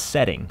brings you into the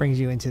setting. Brings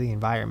you into the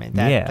environment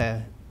that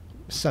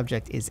the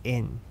subject is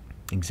in.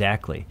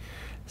 Exactly.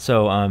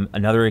 So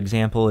another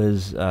example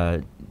is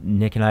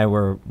Nick and I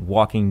were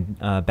walking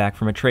back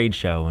from a trade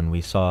show, and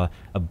we saw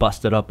a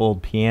busted up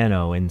old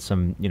piano in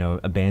some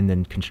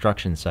abandoned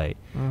construction site.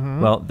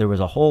 Well, there was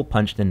a hole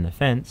punched in the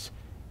fence,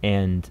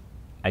 and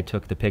I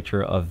took the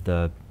picture of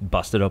the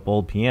busted up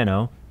old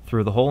piano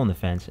through the hole in the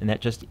fence, and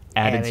that just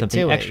added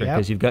something extra,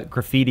 because you've got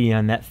graffiti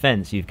on that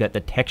fence, you've got the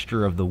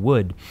texture of the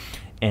wood,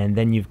 and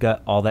then you've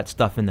got all that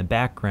stuff in the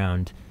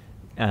background,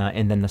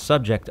 and then the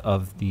subject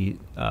of the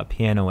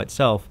piano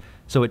itself.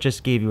 So it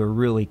just gave you a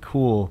really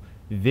cool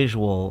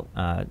visual,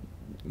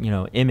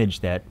 image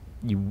that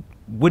you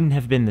wouldn't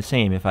have been the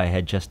same if I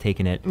had just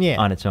taken it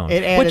on its own,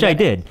 which I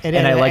did.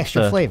 And I liked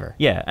extra flavor.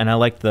 Yeah, and I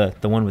liked the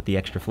one with the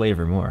extra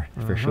flavor more,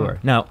 for sure.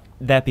 Now,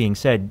 that being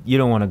said, you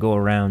don't want to go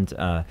around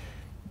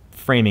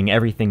framing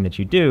everything that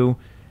you do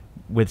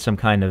with some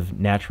kind of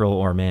natural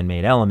or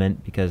man-made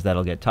element, because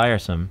that'll get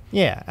tiresome.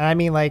 Yeah, and I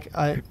mean, like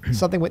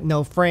something with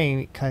no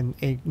frame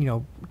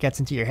gets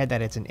into your head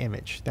that it's an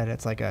image, that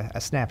it's like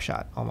a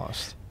snapshot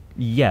almost.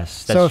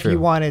 Yes, that's true. true.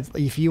 So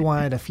if you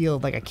wanted to feel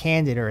like a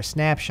candid or a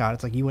snapshot,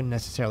 it's like you wouldn't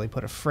necessarily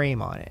put a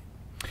frame on it,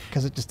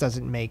 because it just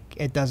doesn't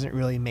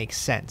really make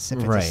sense if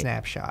it's a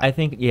snapshot. I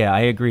think,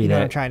 I agree. You know that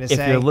what I'm trying to if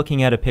say? you're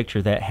looking at a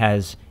picture that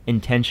has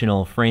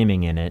intentional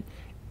framing in it,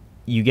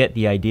 you get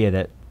the idea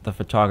that the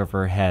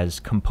photographer has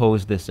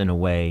composed this in a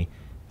way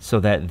so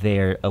that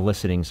they're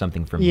eliciting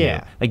something from you.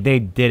 Like they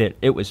did it;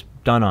 it was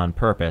done on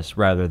purpose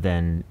rather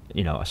than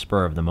a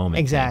spur of the moment.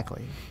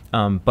 Exactly.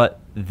 But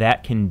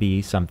that can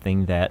be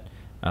something that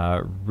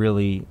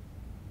really,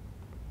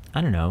 I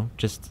don't know,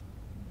 just.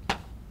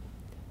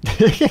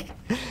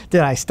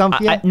 Did I stump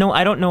you? No,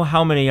 I don't know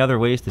how many other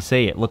ways to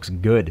say it looks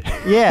good.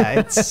 Yeah,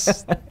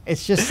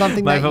 it's just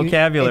something My that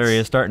vocabulary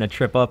is starting to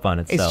trip up on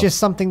itself. It's just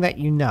something that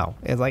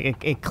It's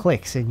like it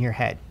clicks in your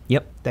head.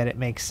 Yep. That it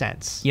makes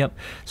sense. Yep.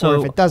 So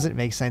if it doesn't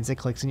make sense, it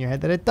clicks in your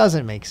head that it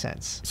doesn't make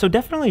sense. So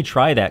definitely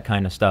try that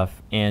kind of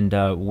stuff, and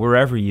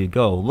wherever you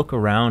go, look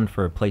around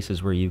for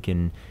places where you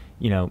can,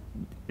 you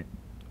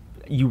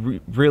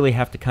really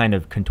have to kind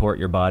of contort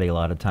your body a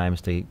lot of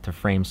times to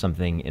frame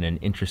something in an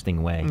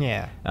interesting way.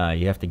 Yeah.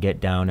 You have to get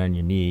down on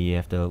your knee. You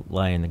have to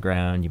lie on the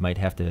ground. You might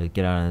have to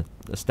get on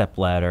a step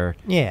ladder.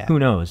 Yeah. Who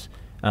knows?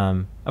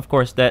 Of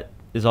course, that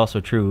is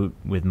also true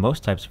with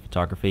most types of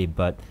photography,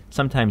 but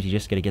sometimes you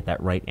just got to get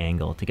that right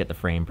angle to get the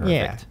frame perfect.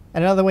 Yeah.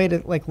 Another way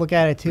to look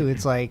at it too,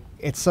 it's like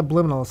it's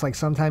subliminal. It's like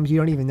sometimes you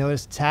don't even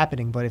notice it's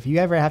happening, but if you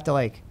ever have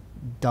to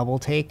double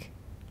take,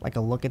 to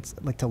look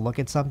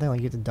at something, like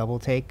you have to double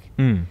take.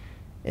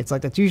 It's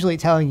like that's usually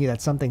telling you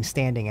that something's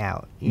standing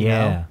out. You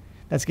know?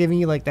 That's giving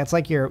you that's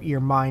like your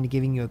mind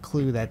giving you a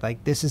clue that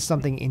this is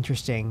something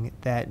interesting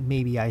that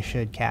maybe I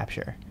should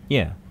capture.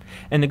 Yeah.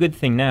 And the good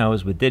thing now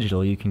is with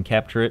digital, you can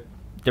capture it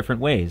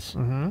different ways.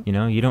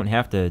 You don't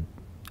have to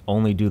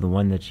only do the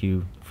one that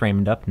you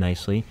framed up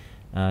nicely.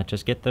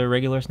 Just get the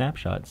regular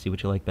snapshot, see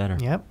what you like better.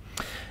 Yep.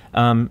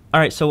 All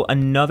right, so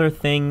another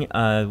thing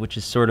which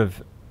is sort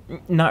of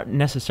not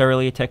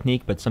necessarily a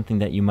technique, but something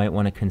that you might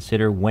want to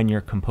consider when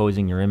you're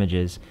composing your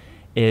images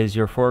is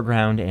your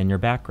foreground and your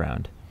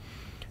background.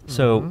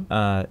 So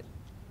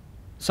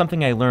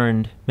something I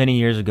learned many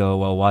years ago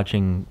while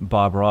watching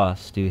Bob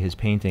Ross do his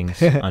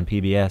paintings on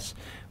PBS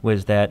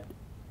was that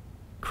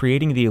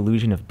creating the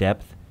illusion of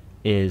depth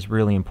is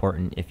really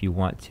important if you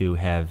want to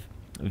have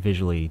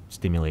visually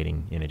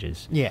stimulating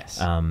images.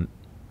 Yes.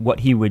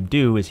 What he would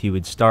do is he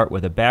would start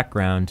with a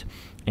background,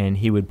 and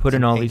he would put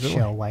in all these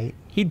little white.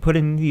 He'd put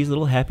in these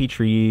little happy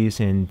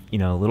trees and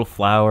little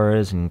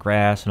flowers and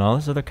grass and all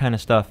this other kind of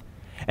stuff,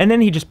 and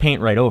then he'd just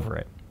paint right over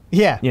it.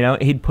 Yeah.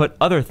 He'd put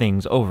other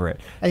things over it.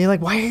 And you're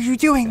like, why are you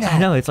doing that? I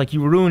know, it's like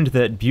you ruined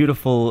that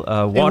beautiful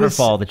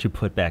waterfall that you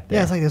put back there.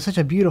 Yeah, it's like there's such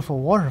a beautiful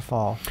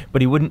waterfall.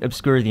 But he wouldn't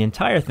obscure the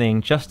entire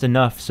thing, just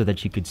enough so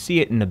that you could see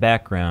it in the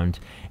background,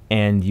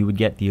 and you would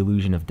get the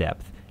illusion of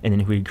depth. And then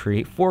he would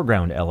create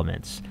foreground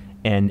elements.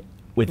 And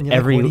with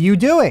every... what are you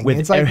doing?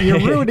 It's like you're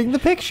ruining the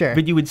picture.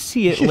 But you would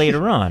see it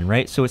later on,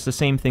 right? So it's the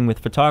same thing with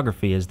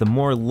photography, is the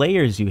more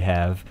layers you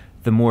have,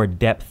 the more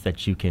depth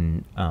that you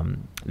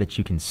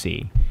can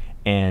see.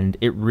 And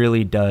it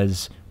really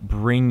does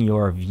bring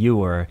your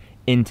viewer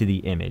into the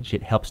image.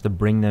 It helps to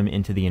bring them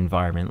into the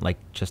environment, like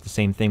just the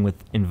same thing with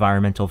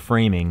environmental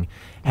framing.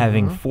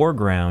 Having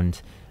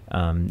foreground,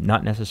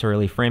 not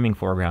necessarily framing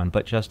foreground,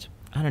 but just,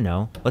 I don't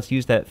know, let's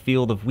use that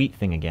field of wheat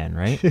thing again,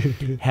 right?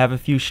 Have a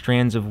few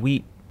strands of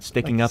wheat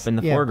sticking up in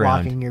the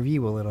foreground. Blocking your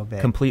view a little bit.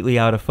 Completely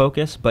out of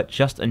focus, but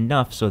just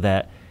enough so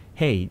that,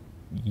 hey,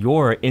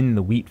 you're in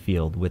the wheat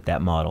field with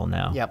that model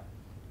now. Yep.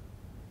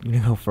 You're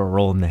going to go for a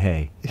roll in the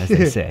hay, as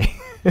they say.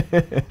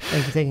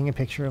 Like taking a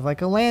picture of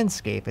a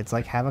landscape. It's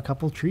like have a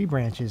couple tree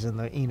branches in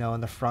the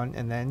in the front,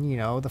 and then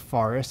the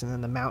forest, and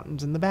then the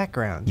mountains in the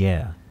background.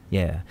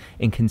 Yeah,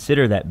 and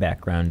consider that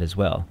background as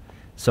well.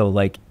 So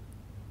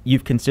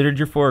you've considered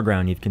your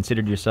foreground, you've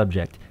considered your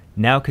subject.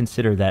 Now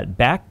consider that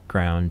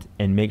background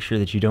and make sure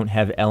that you don't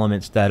have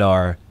elements that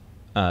are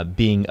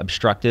being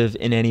obstructive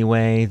in any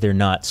way. They're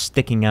not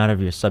sticking out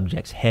of your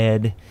subject's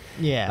head.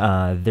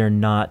 Yeah. They're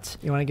not...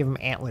 You want to give them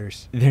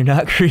antlers. They're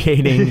not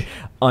creating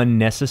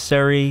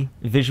unnecessary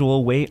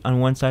visual weight on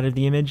one side of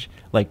the image.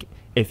 Like,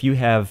 if you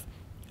have...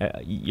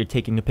 you're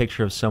taking a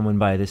picture of someone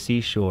by the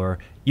seashore,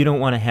 you don't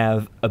want to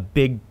have a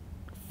big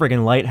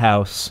friggin'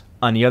 lighthouse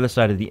on the other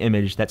side of the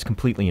image that's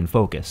completely in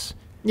focus.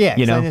 Yeah,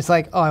 you know? And it's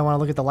like, oh, I want to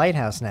look at the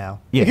lighthouse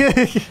now.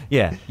 Yeah,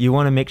 yeah. You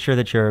want to make sure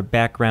that your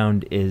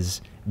background is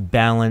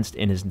balanced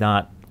and is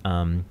not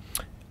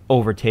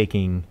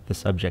overtaking the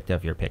subject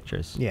of your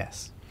pictures.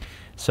 Yes.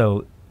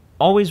 So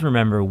always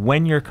remember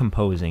when you're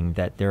composing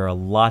that there are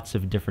lots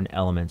of different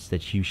elements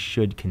that you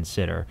should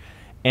consider.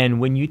 And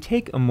when you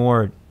take a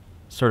more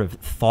sort of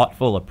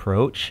thoughtful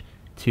approach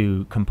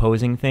to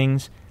composing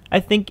things,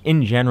 I think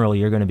in general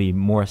you're going to be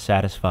more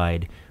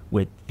satisfied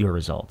with your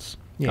results.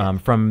 Yeah.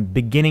 From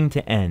beginning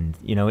to end,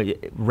 you know,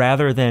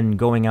 rather than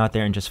going out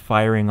there and just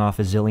firing off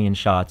a zillion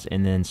shots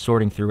and then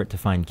sorting through it to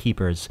find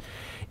keepers,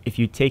 if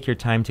you take your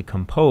time to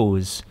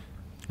compose,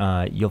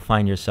 you'll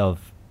find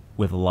yourself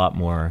with a lot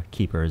more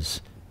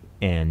keepers,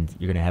 and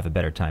you're going to have a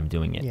better time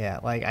doing it. Yeah,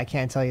 like I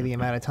can't tell you the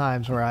amount of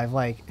times where I've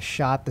like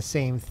shot the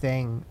same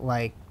thing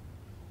like,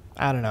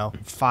 I don't know,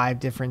 5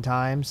 different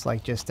times,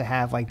 like just to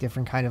have like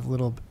different kind of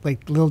little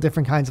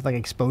different kinds of like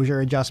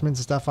exposure adjustments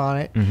and stuff on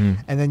it. Mm-hmm.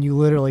 And then you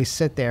literally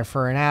sit there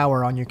for an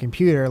hour on your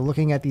computer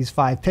looking at these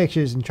 5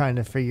 pictures and trying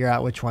to figure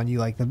out which one you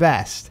like the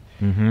best.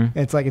 Mm-hmm.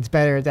 It's like it's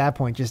better at that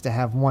point just to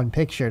have one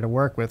picture to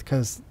work with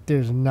because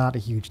there's not a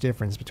huge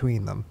difference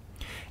between them.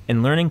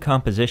 And learning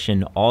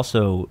composition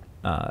also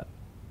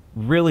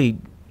really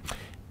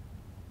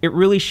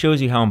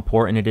shows you how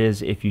important it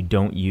is if you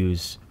don't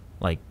use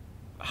like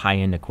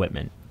high-end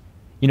equipment.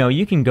 You know,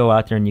 you can go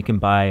out there and you can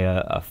buy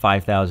a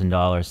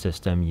 $5,000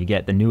 system. You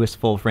get the newest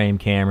full-frame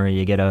camera.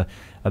 You get a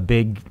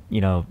big,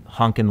 you know,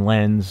 honking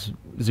lens,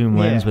 zoom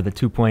lens with a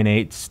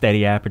 2.8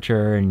 steady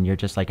aperture, and you're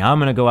just like, I'm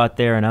going to go out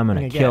there and I'm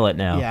going to kill it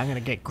now. Yeah, I'm going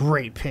to get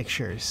great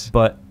pictures.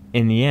 But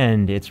in the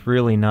end, it's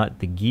really not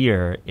the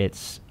gear.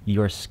 It's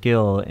your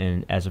skill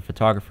and as a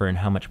photographer and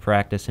how much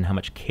practice and how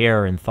much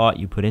care and thought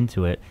you put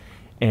into it.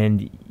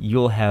 And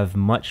you'll have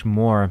much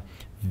more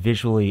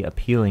visually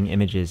appealing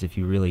images if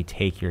you really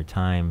take your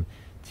time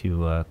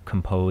to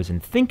compose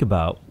and think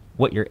about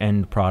what your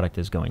end product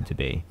is going to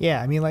be.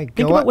 Yeah, I mean, like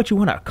think about what you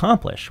want to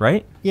accomplish,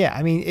 right? Yeah,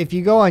 I mean, if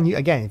you go on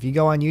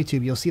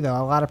YouTube, you'll see that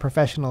a lot of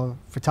professional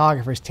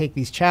photographers take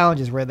these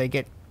challenges where they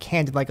get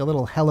handed like a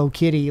little Hello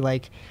Kitty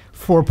like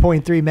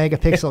 4.3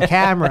 megapixel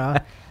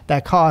camera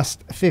that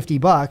cost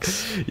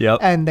 $50. Yep.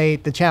 And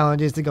the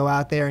challenge is to go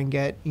out there and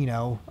get, you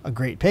know, a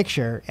great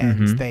picture,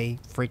 and they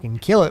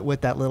freaking kill it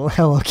with that little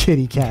Hello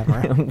Kitty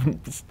camera.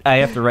 I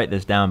have to write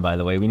this down, by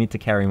the way. We need to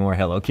carry more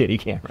Hello Kitty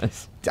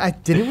cameras.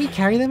 Didn't we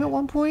carry them at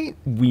one point?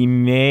 We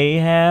may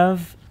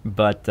have,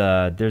 but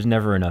there's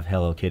never enough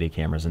Hello Kitty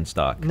cameras in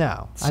stock.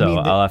 No. So I mean,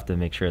 I'll have to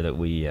make sure that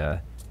we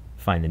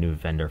find a new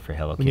vendor for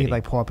Hello Kitty. We need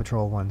like Paw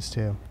Patrol ones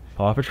too.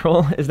 Paw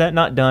Patrol? Is that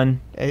not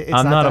done?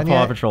 I'm not a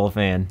Paw Patrol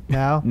fan.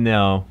 No?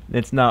 No,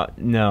 it's not.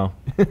 No.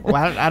 Well,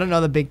 I don't know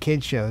the big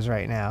kid shows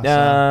right now.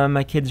 So.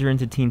 My kids are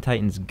into Teen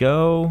Titans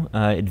Go.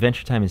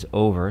 Adventure Time is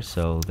over,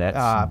 so that's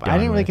but I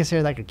didn't really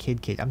consider that a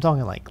kid. I'm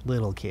talking like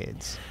little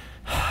kids.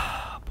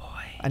 Oh,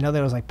 boy. I know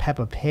there was like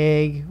Peppa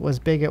Pig was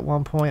big at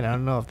one point. I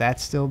don't know if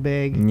that's still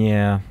big.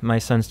 Yeah, my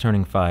son's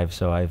turning 5,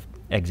 so I've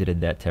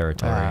exited that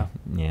territory.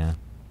 Yeah.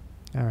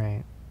 All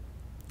right.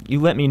 You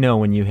let me know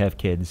when you have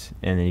kids,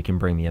 and then you can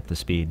bring me up to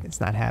speed.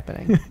 It's not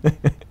happening.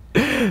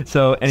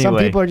 So anyway, some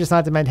people are just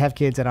not meant to have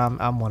kids, and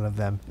I'm one of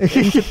them.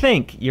 You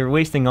think you're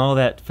wasting all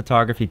that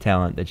photography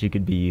talent that you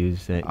could be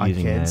using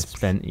kids. To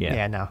spend. Yeah.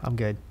 Yeah. No, I'm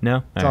good.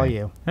 No, it's all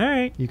you. All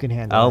right. You can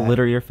handle. I'll that.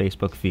 litter your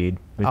Facebook feed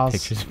with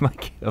pictures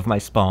of my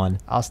spawn.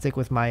 I'll stick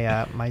with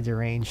my my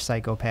deranged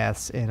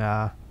psychopaths in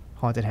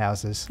haunted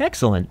houses.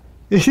 Excellent.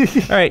 All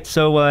right.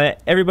 So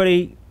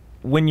everybody,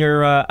 when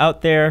you're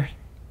out there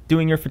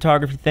doing your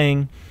photography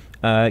thing,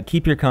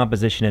 keep your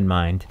composition in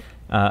mind.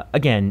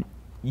 Again,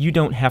 you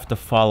don't have to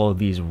follow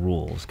these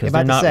rules because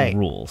they're not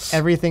rules.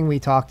 Everything we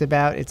talked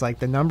about, it's like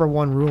the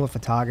 #1 rule of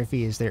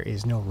photography is there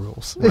is no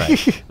rules.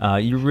 Right.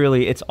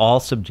 It's all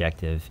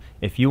subjective.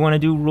 If you want to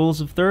do rules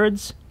of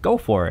thirds, go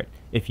for it.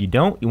 If you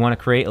don't, you want to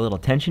create a little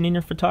tension in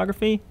your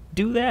photography,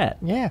 do that.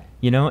 Yeah.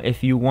 You know,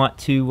 if you want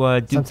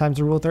to sometimes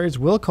the rule of thirds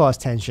will cause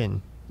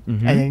tension.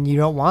 And then you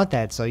don't want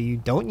that, so you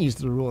don't use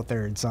the rule of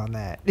thirds on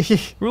that.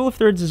 Rule of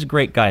thirds is a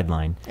great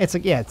guideline. It's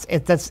like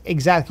that's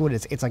exactly what it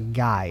is. It's a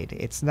guide.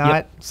 It's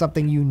not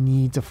something you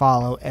need to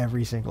follow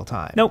every single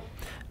time. Nope.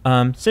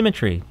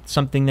 Symmetry,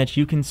 something that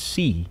you can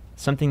see,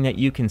 something that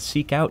you can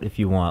seek out if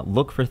you want.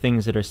 Look for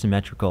things that are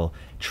symmetrical.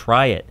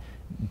 Try it.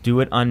 Do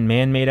it on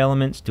man-made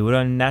elements. Do it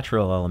on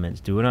natural elements.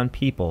 Do it on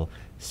people.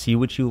 See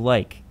what you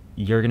like.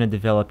 You're going to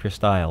develop your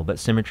style. But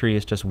symmetry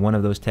is just one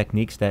of those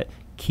techniques that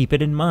keep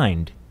it in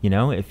mind. You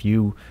know, if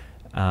you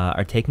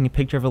are taking a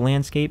picture of a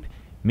landscape,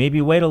 maybe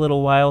wait a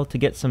little while to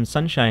get some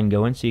sunshine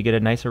going so you get a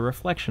nicer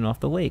reflection off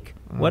the lake.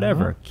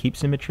 Whatever. Keep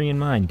symmetry in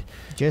mind.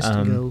 Just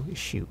go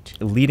shoot.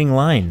 Leading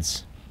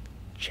lines.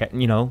 check,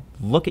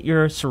 look at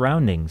your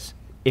surroundings.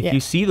 If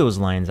you see those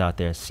lines out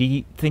there,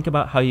 think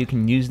about how you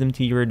can use them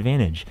to your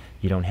advantage.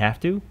 You don't have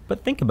to,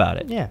 but think about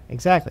it. Yeah,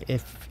 exactly.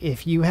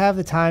 If you have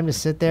the time to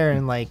sit there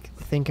and like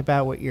think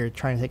about what you're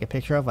trying to take a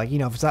picture of, like,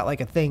 if it's not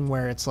like a thing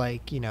where it's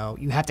like, you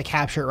have to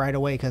capture it right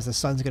away because the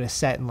sun's going to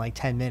set in like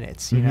 10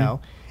 minutes,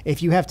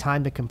 if you have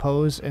time to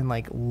compose and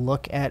like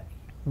look at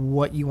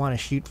what you want to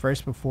shoot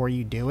first before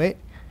you do it,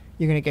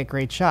 you're going to get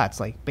great shots.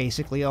 Like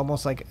basically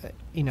almost like,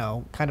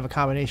 kind of a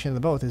combination of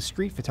the both is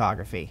street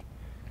photography.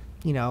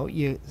 A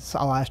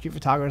lot of street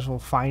photographers will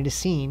find a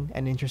scene,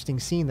 an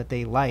interesting scene that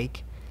they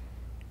like.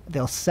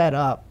 They'll set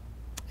up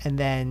and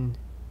then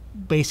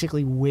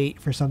basically wait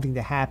for something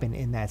to happen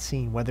in that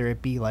scene, whether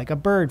it be like a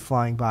bird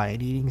flying by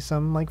and eating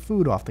some like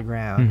food off the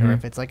ground, or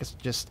if it's like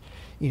just,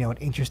 an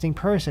interesting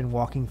person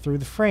walking through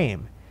the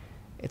frame.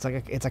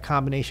 It's a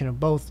combination of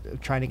both,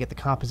 trying to get the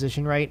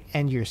composition right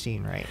and your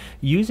scene right.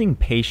 Using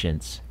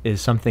patience is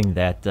something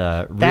that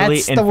really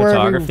that's in the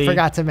photography, word we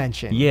forgot to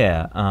mention.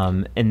 Yeah,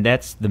 and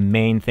that's the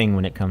main thing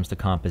when it comes to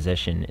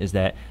composition, is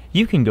that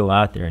you can go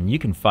out there and you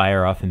can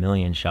fire off a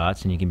million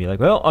shots and you can be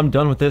like, well, I'm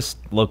done with this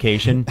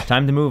location,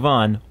 time to move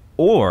on.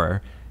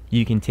 Or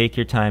you can take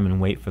your time and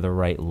wait for the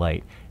right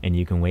light, and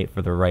you can wait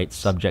for the right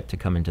subject to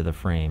come into the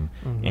frame.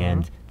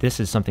 And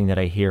this is something that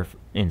I hear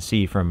and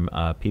see from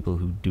people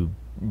who do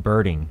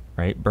birding,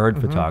 right? Bird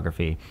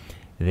photography.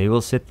 They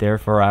will sit there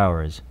for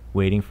hours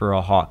waiting for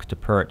a hawk to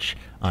perch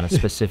on a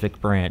specific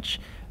branch,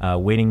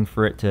 waiting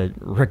for it to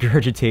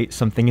regurgitate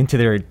something into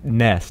their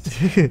nest,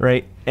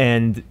 right?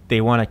 And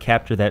they want to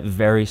capture that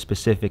very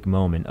specific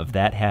moment of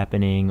that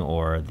happening,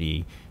 or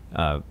the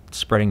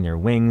spreading their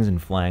wings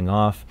and flying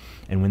off.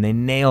 And when they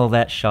nail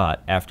that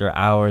shot after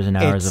hours and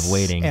hours of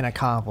waiting, it's an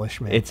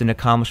accomplishment. It's an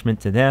accomplishment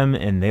to them,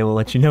 and they will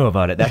let you know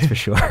about it. That's for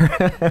sure.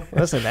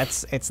 Listen,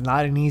 it's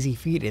not an easy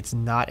feat. It's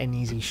not an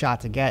easy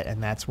shot to get,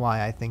 and that's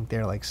why I think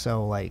they're like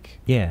so like.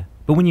 Yeah,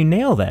 but when you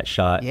nail that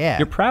shot,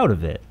 you're proud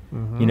of it,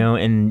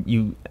 and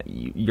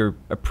you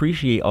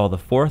appreciate all the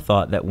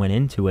forethought that went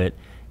into it.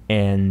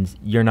 And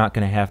you're not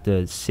going to have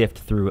to sift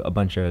through a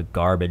bunch of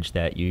garbage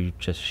that you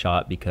just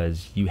shot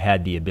because you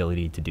had the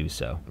ability to do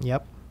so.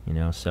 Yep.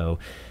 So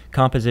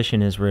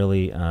composition is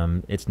really,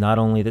 it's not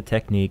only the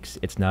techniques,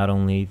 it's not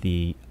only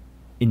the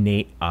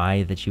innate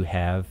eye that you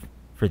have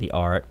for the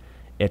art,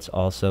 it's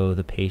also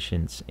the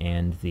patience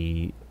and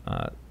the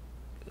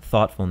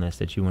thoughtfulness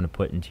that you want to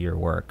put into your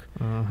work.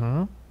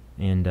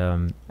 And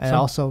it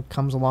also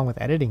comes along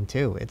with editing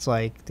too. It's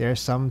like there's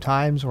some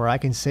times where I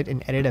can sit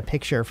and edit a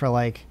picture for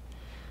like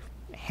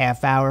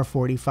half hour,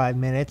 45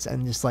 minutes,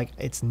 and just like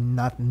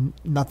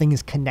nothing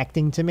is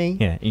connecting to me.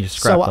 Yeah, you just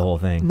scrap the whole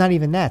thing. Not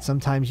even that.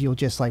 Sometimes you'll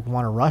just like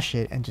want to rush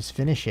it and just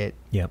finish it.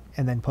 Yep.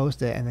 And then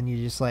post it, and then you're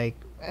just like,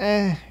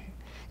 it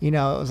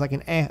was like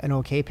an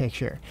okay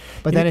picture.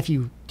 But then if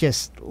you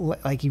just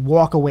like you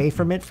walk away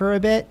from it for a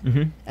bit,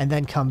 and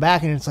then come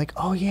back, and it's like,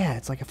 oh yeah,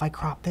 it's like if I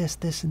crop this,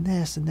 and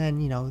this, and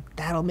then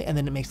and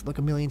then it makes it look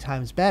a million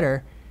times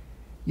better.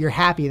 You're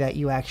happy that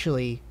you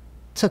actually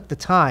took the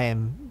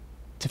time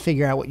to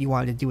figure out what you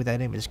wanted to do with that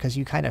image, because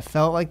you kind of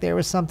felt like there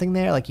was something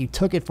there, like you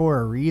took it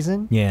for a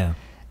reason. Yeah.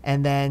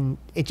 And then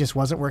it just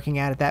wasn't working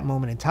out at that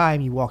moment in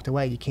time. You walked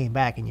away, you came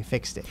back, and you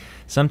fixed it.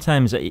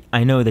 Sometimes,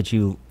 I know that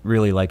you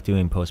really like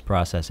doing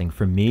post-processing.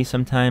 For me,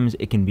 sometimes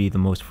it can be the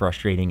most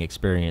frustrating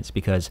experience,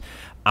 because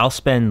I'll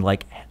spend,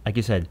 like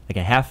you said, like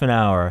a half an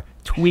hour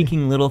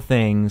tweaking little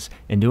things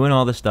and doing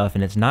all this stuff,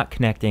 and it's not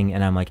connecting,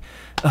 and I'm like,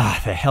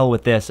 the hell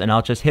with this, and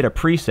I'll just hit a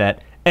preset,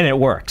 and it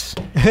works.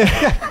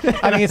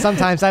 I mean,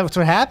 sometimes that's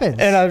what happens.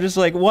 And I'm just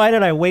like, why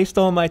did I waste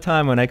all my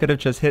time when I could have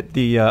just hit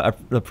the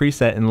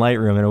preset in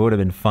Lightroom and it would have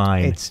been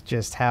fine? It's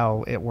just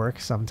how it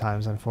works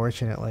sometimes,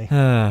 unfortunately.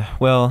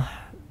 Well,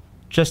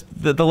 just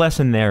the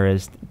lesson there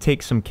is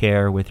take some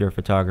care with your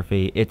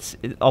photography.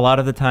 A lot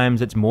of the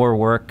times it's more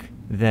work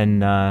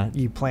than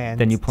you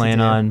plan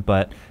on,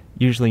 but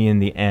usually in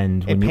the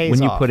end, when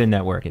you put in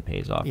that work, it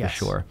pays off. Yes.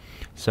 For sure.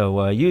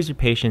 So use your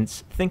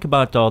patience. Think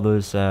about all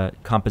those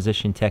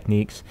composition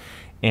techniques,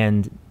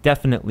 and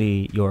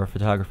definitely your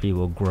photography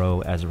will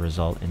grow as a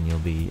result, and you'll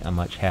be a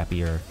much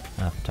happier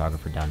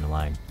photographer down the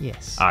line.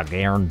 Yes, I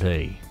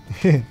guarantee.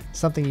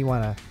 Something you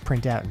want to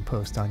print out and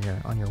post on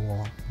your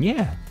wall.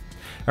 Yeah.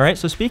 All right,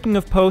 so speaking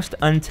of post,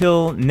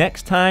 until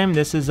next time,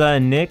 this is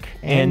Nick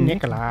and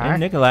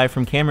Nikolai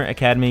from Camera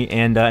Academy,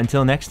 and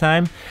until next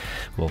time,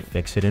 we'll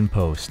fix it in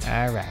post.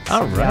 All right.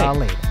 All right. See y'all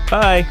later.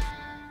 Bye.